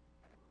school.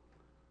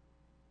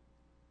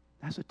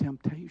 That's a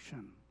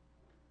temptation.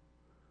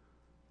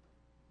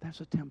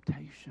 That's a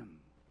temptation.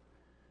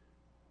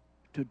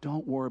 To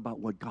don't worry about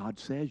what God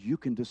says. You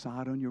can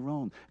decide on your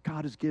own.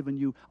 God has given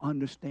you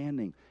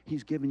understanding.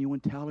 He's given you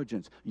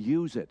intelligence.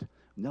 Use it.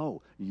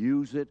 No,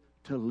 use it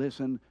to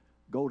listen.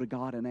 Go to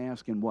God and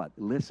ask and what?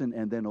 Listen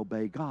and then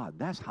obey God.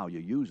 That's how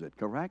you use it,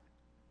 correct?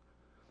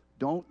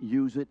 Don't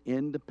use it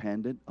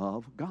independent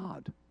of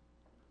God.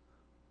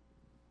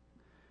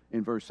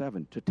 In verse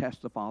 7, to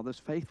test the Father's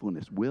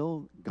faithfulness.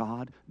 Will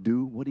God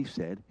do what he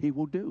said he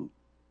will do?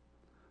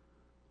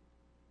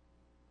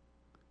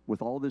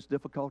 With all this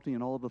difficulty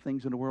and all the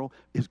things in the world,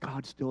 is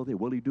God still there?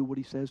 Will he do what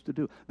he says to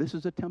do? This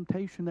is a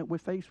temptation that we're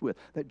faced with,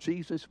 that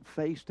Jesus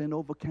faced and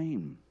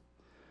overcame.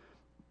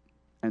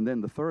 And then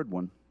the third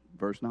one,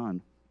 verse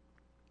 9,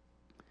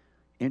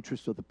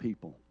 interest of the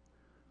people.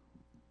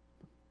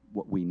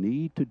 What we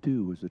need to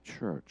do as a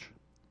church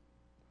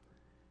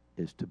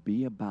is to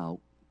be about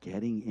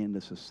getting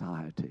into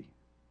society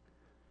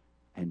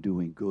and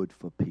doing good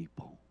for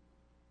people.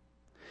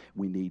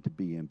 We need to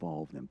be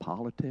involved in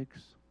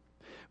politics.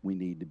 We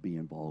need to be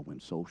involved in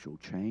social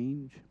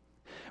change.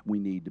 We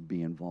need to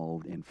be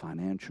involved in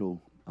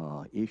financial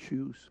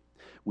issues.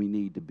 We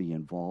need to be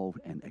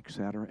involved in et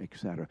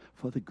cetera,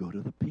 for the good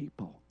of the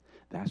people.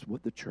 That's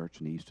what the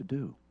church needs to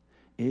do.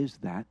 Is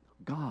that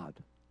God?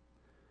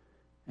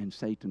 And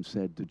Satan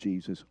said to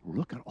Jesus,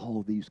 look at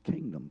all these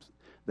kingdoms.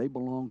 They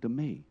belong to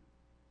me.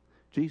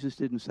 Jesus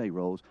didn't say,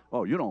 Rose,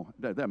 oh, you don't,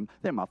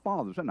 they're my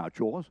father's, they're not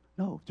yours.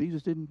 No,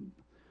 Jesus didn't.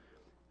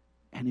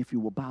 And if you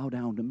will bow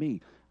down to me,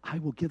 I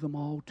will give them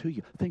all to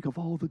you. Think of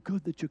all the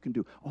good that you can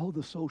do, all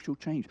the social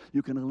change.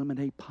 You can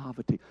eliminate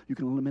poverty. You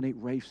can eliminate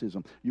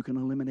racism. You can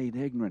eliminate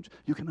ignorance.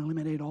 You can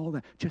eliminate all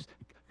that. Just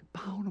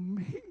bow to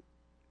me.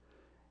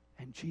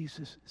 And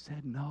Jesus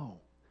said no,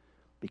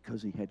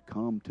 because he had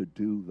come to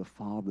do the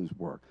Father's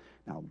work.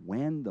 Now,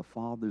 when the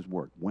Father's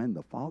work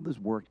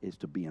is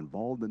to be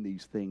involved in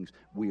these things,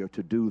 we are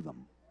to do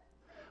them.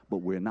 But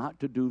we're not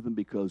to do them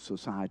because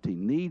society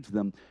needs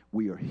them.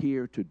 We are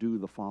here to do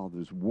the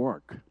Father's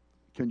work.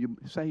 Can you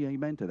say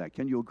amen to that?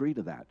 Can you agree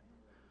to that?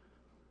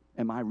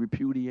 Am I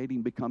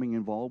repudiating becoming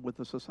involved with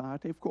the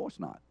society? Of course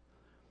not.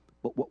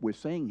 But what we're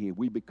saying here,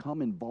 we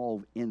become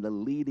involved in the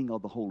leading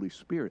of the Holy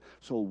Spirit.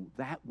 So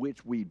that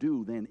which we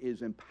do then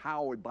is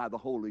empowered by the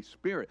Holy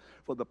Spirit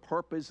for the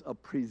purpose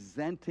of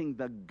presenting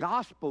the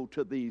gospel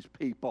to these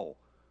people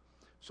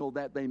so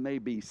that they may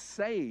be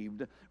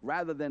saved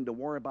rather than to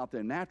worry about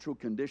their natural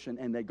condition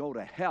and they go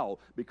to hell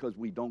because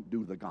we don't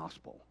do the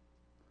gospel.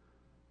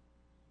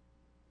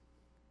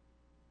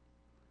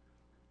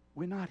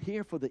 We're not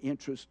here for the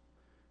interest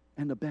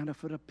and the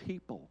benefit of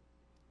people.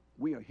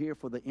 We are here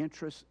for the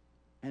interest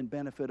and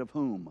benefit of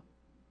whom?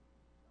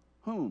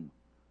 Whom?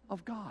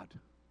 Of God.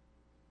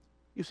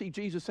 You see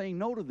Jesus saying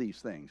no to these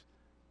things.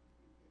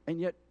 And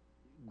yet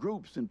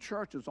groups and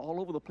churches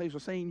all over the place are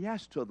saying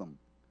yes to them.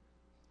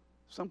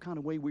 Some kind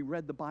of way we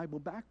read the Bible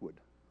backward.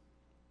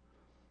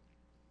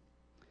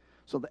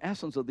 So the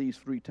essence of these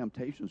three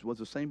temptations was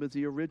the same as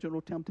the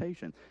original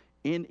temptation.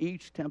 In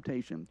each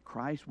temptation,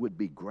 Christ would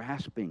be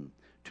grasping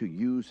to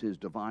use his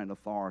divine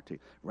authority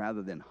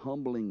rather than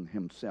humbling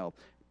himself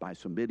by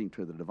submitting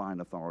to the divine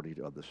authority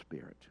of the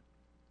Spirit.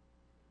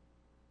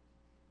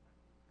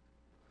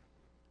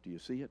 Do you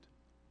see it?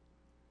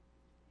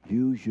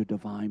 Use your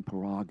divine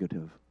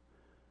prerogative.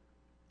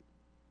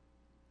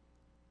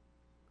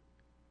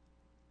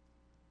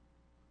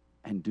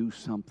 And do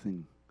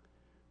something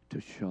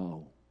to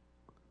show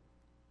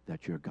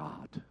that you're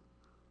God.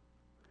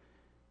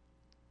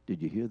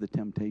 Did you hear the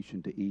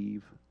temptation to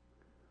Eve?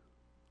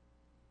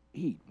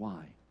 Eat.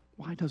 Why?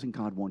 Why doesn't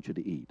God want you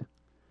to eat?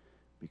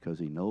 Because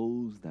he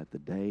knows that the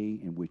day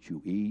in which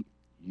you eat,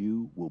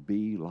 you will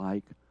be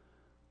like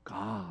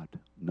God,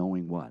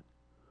 knowing what?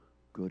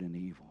 Good and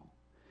evil.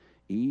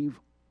 Eve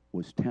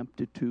was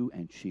tempted to,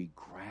 and she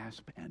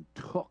grasped and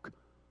took.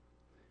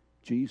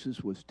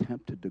 Jesus was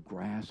tempted to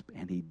grasp,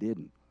 and he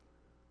didn't.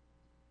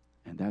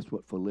 And that's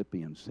what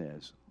Philippians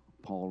says.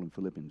 Paul in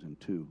Philippians in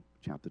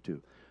chapter 2.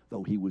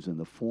 Though he was in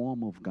the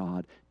form of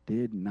God,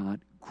 did not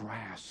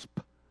grasp.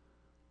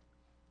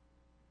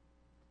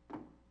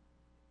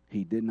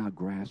 He did not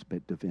grasp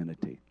at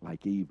divinity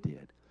like Eve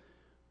did.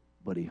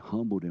 But he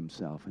humbled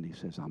himself, and he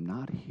says, I'm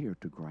not here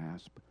to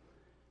grasp.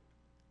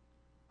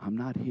 I'm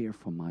not here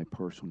for my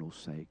personal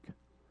sake.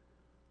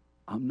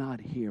 I'm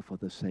not here for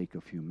the sake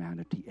of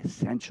humanity,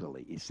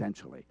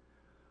 essentially.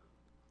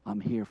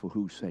 I'm here for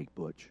whose sake,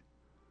 Butch?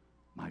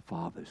 My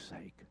Father's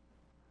sake.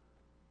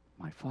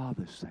 My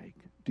Father's sake.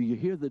 Do you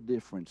hear the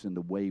difference in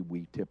the way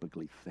we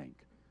typically think?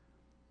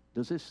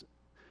 Does this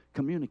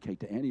communicate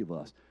to any of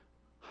us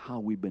how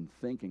we've been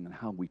thinking and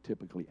how we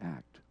typically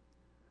act?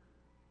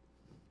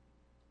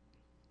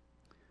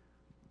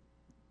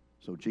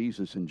 So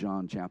Jesus in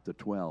John chapter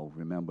 12,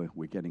 remember,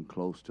 we're getting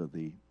close to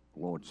the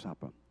Lord's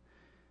Supper.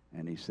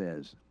 And he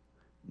says,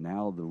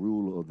 now the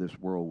ruler of this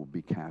world will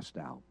be cast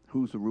out.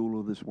 Who's the ruler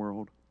of this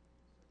world?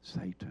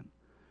 Satan.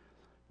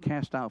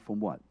 Cast out from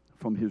what?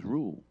 From his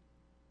rule.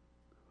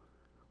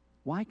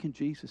 Why can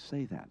Jesus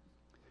say that?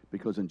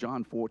 Because in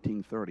John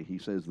 14:30, he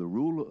says, the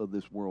ruler of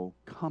this world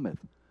cometh,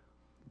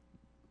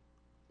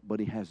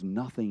 but he has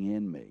nothing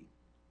in me.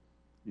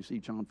 You see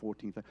John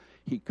 14:30?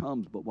 He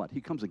comes, but what?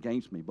 He comes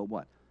against me, but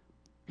what?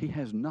 He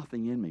has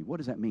nothing in me. What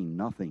does that mean,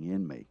 nothing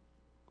in me?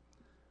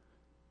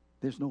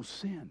 There's no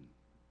sin.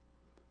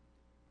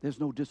 There's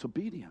no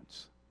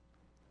disobedience.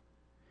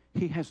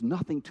 He has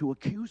nothing to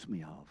accuse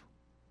me of.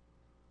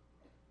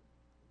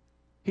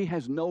 He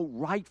has no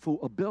rightful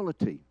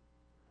ability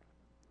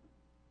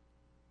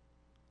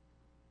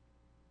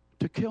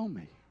to kill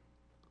me.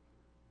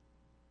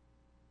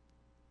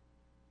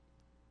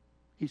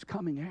 He's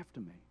coming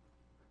after me.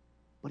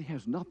 But he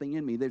has nothing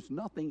in me. There's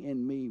nothing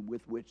in me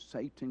with which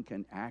Satan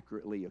can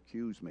accurately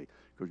accuse me.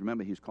 Because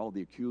remember, he's called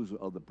the accuser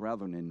of the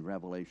brethren in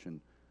Revelation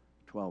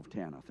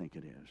 12:10, I think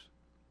it is.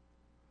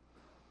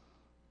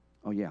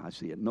 Oh, yeah, I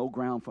see it. No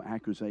ground for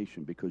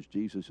accusation because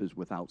Jesus is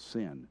without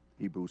sin.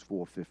 Hebrews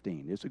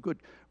 4:15. It's a good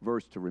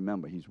verse to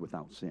remember. He's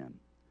without sin.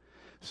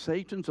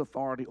 Satan's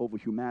authority over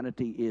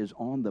humanity is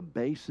on the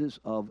basis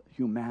of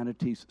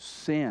humanity's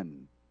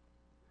sin.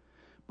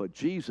 But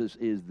Jesus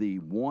is the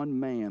one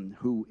man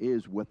who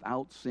is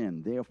without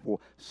sin. Therefore,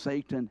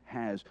 Satan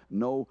has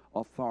no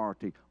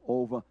authority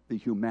over the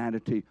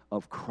humanity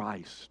of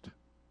Christ.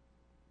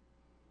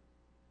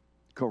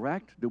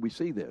 Correct? Do we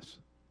see this?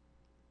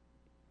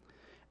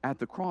 At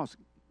the cross,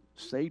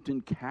 Satan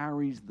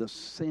carries the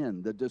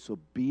sin, the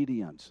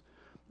disobedience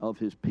of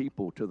his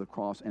people to the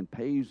cross and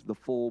pays the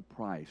full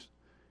price.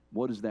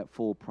 What is that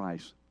full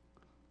price?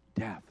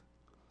 Death.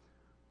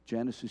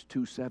 Genesis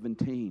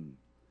 2:17.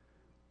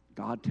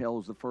 God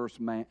tells the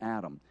first man,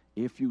 Adam,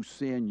 if you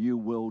sin, you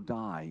will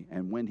die.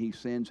 And when he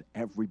sins,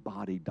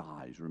 everybody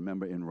dies.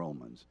 Remember in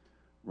Romans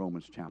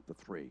chapter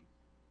 3.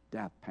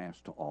 Death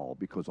passed to all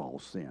because all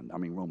sinned.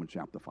 Romans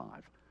chapter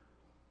 5.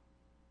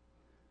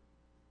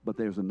 But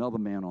there's another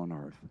man on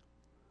earth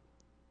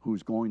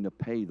who's going to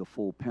pay the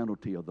full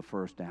penalty of the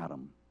first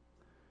Adam.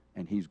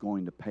 And he's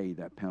going to pay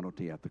that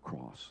penalty at the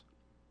cross.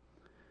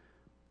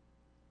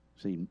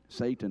 See,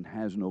 Satan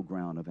has no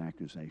ground of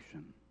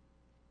accusation.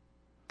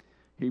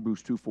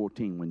 Hebrews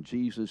 2:14, when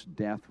Jesus'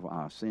 death for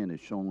our sin is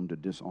shown to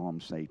disarm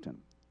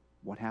Satan.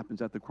 What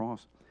happens at the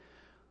cross?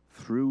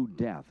 Through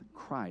death,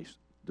 Christ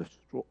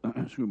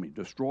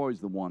destroys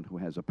the one who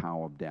has the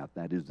power of death,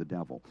 that is the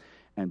devil,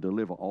 and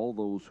deliver all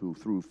those who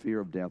through fear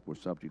of death were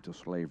subject to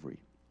slavery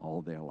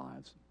all their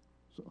lives.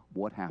 So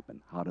what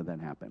happened? How did that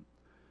happen?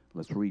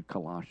 Let's read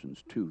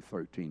Colossians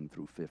 2:13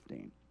 through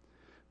 15.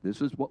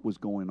 This is what was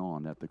going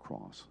on at the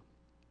cross.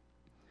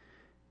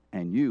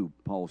 And you,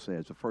 Paul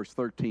says, the first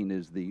 13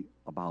 is the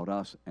about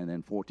us, and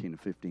then 14 and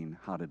 15,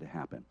 how did it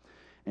happen?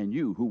 And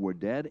you, who were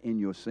dead in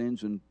your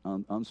sins and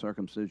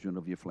uncircumcision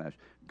of your flesh,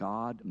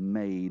 God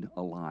made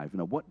alive.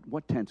 Now,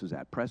 what tense is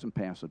that? Present,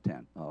 past,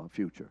 or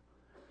future?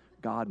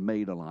 God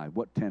made alive.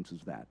 What tense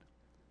is that?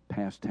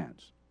 Past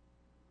tense.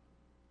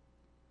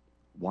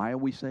 Why are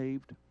we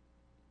saved?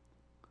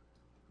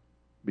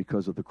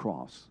 Because of the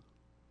cross.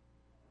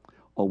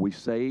 Are we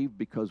saved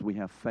because we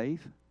have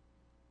faith?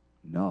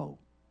 No.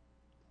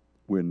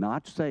 We're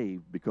not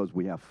saved because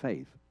we have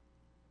faith.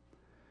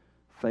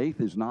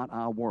 Faith is not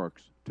our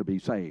works to be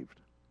saved.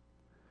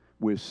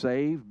 We're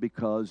saved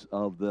because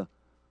of the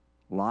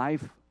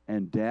life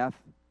and death,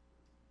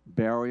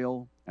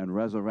 burial and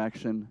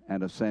resurrection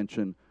and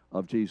ascension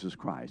of Jesus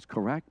Christ.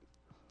 Correct?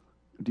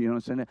 Do you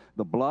understand that?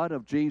 The blood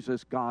of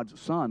Jesus, God's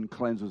Son,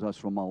 cleanses us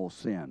from all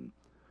sin.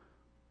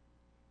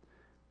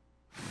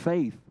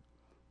 Faith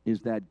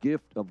is that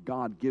gift of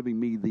God giving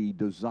me the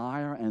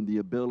desire and the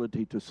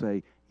ability to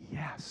say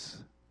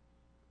yes,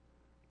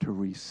 to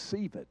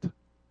receive it.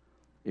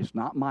 It's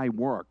not my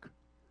work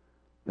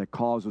that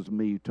causes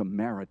me to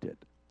merit it.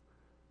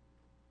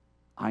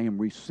 I am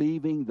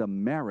receiving the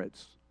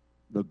merits,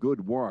 the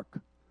good work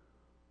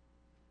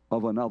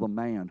of another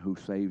man who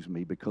saves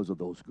me because of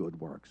those good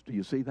works. Do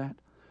you see that?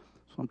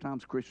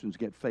 Sometimes Christians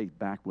get faith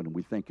backward and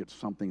we think it's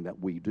something that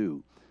we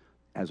do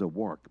as a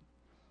work.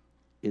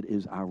 It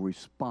is our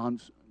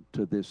response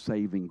to this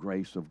saving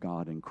grace of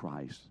God in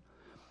Christ.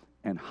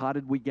 And how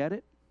did we get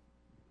it?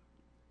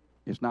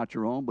 It's not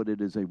your own, but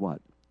it is a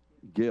what?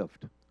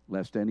 Gift,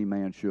 lest any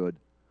man should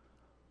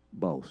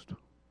boast.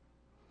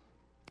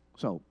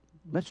 So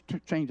let's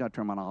change our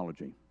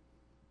terminology.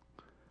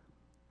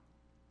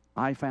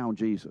 I found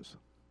Jesus.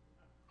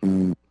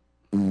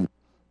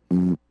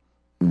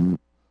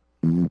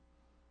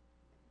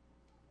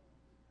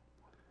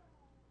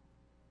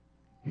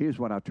 Here's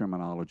what our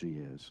terminology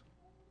is.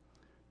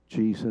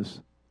 Jesus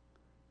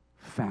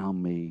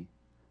found me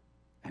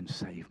and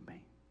saved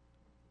me.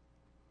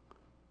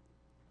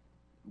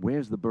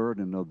 Where's the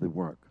burden of the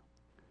work?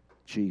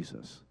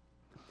 Jesus.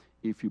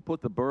 If you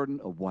put the burden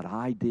of what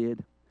I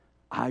did,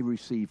 I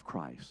received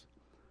Christ.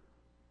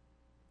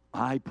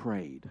 I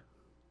prayed.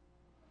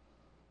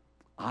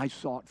 I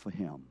sought for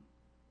him.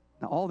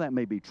 Now, all that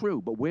may be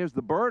true, but where's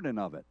the burden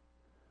of it?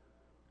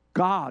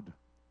 God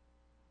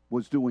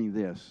was doing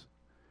this.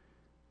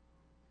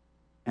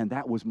 And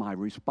that was my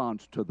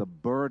response to the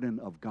burden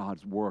of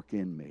God's work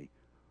in me.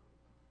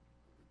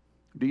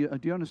 Do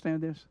you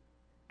understand this?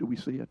 Do we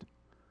see it?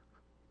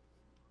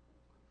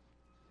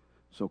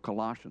 So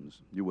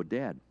Colossians, you were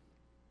dead.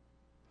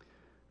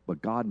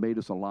 But God made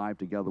us alive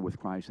together with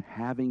Christ,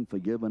 having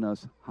forgiven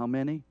us how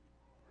many?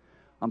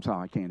 I'm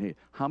sorry, I can't hear.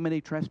 How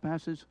many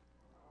trespasses?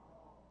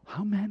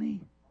 How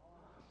many?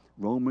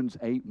 Romans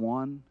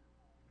 8:1.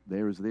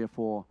 There is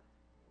therefore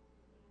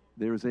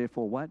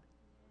what?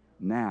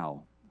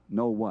 Now.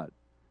 No what?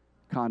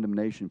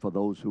 Condemnation for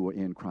those who are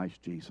in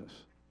Christ Jesus.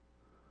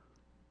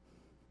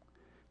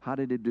 How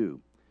did it do?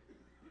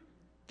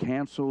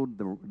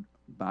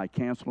 By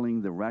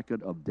canceling the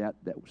record of debt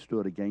that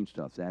stood against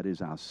us. That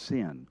is our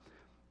sin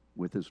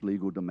with its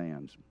legal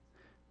demands.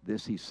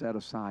 This he set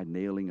aside,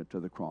 nailing it to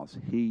the cross.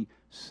 He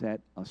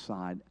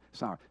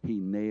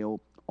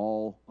nailed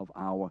all of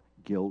our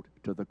guilt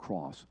to the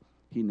cross.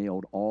 He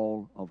nailed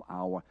all of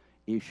our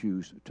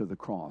issues to the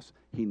cross.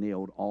 He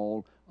nailed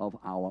all of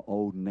our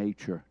old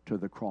nature to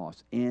the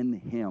cross. In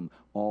him,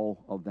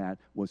 all of that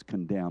was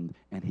condemned,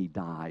 and he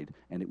died,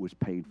 and it was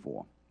paid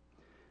for.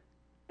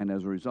 And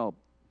as a result,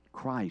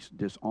 Christ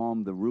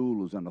disarmed the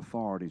rulers and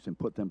authorities and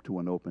put them to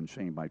an open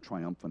shame by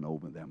triumphing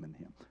over them in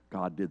him.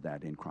 God did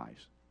that in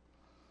Christ.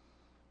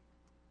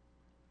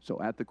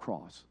 So at the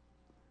cross,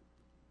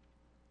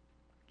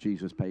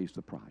 Jesus pays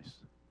the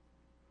price.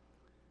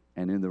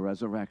 And in the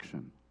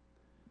resurrection,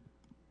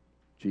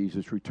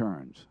 Jesus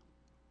returns.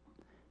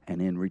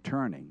 And in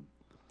returning,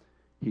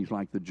 he's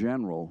like the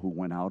general who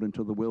went out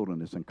into the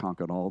wilderness and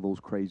conquered all those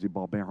crazy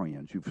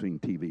barbarians. You've seen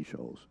TV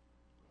shows.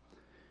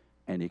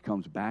 And he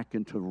comes back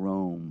into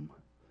Rome,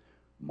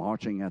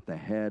 marching at the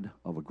head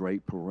of a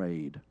great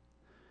parade.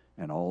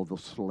 And all the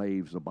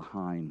slaves are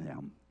behind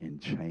him in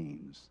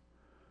chains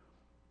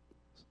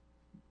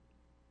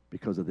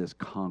because of this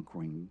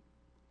conquering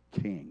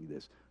king,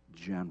 this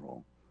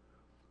general.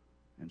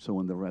 And so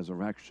in the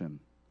resurrection,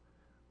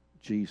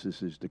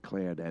 Jesus is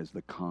declared as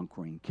the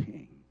conquering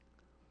king.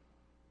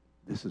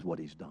 This is what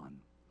he's done.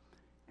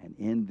 And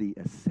in the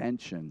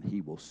ascension,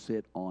 he will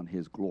sit on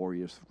his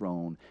glorious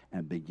throne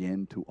and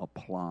begin to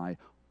apply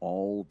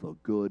all the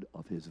good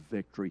of his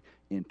victory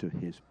into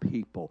his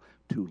people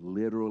to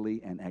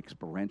literally and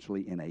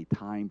experientially in a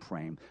time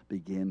frame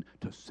begin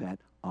to set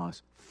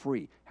us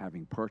free,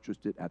 having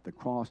purchased it at the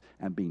cross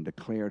and being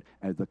declared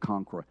as the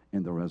conqueror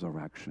in the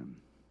resurrection.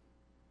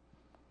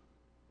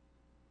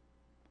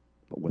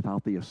 But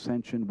without the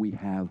ascension, we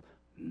have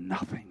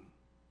nothing.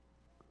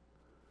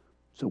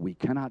 So we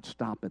cannot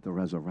stop at the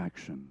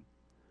resurrection,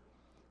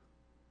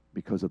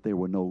 because if there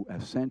were no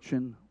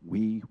ascension,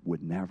 we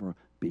would never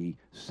be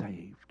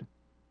saved.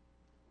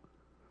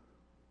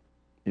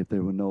 If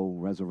there were no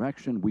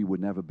resurrection, we would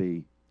never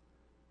be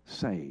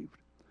saved.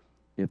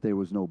 If there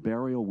was no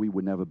burial, we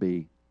would never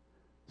be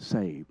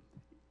saved.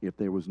 If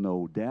there was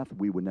no death,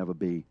 we would never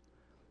be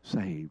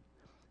saved.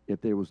 If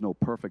there was no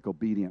perfect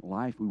obedient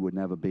life, we would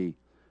never be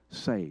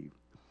saved.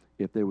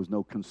 If there was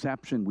no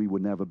conception, we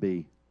would never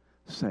be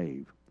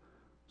saved.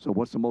 So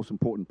what's the most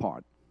important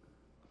part?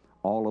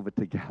 All of it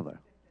together.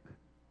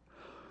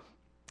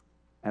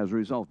 As a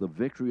result, the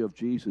victory of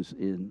Jesus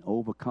in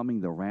overcoming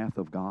the wrath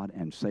of God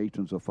and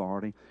Satan's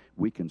authority,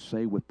 we can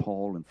say with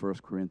Paul in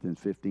 1 Corinthians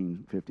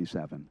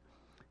 15:57,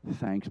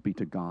 thanks be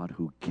to God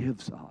who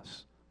gives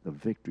us the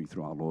victory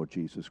through our Lord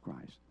Jesus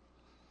Christ.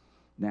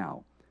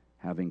 Now,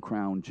 having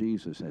crowned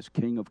Jesus as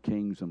King of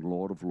Kings and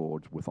Lord of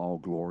Lords with all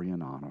glory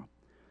and honor,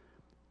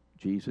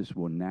 Jesus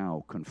will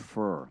now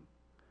confer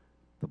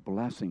the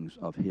blessings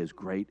of his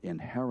great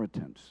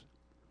inheritance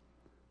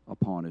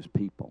upon his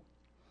people.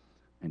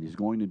 And he's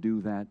going to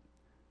do that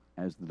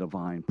as the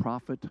divine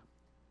prophet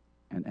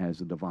and as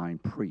the divine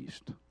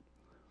priest.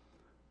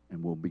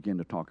 And we'll begin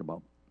to talk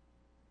about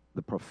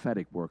the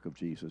prophetic work of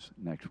Jesus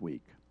next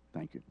week.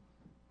 Thank you.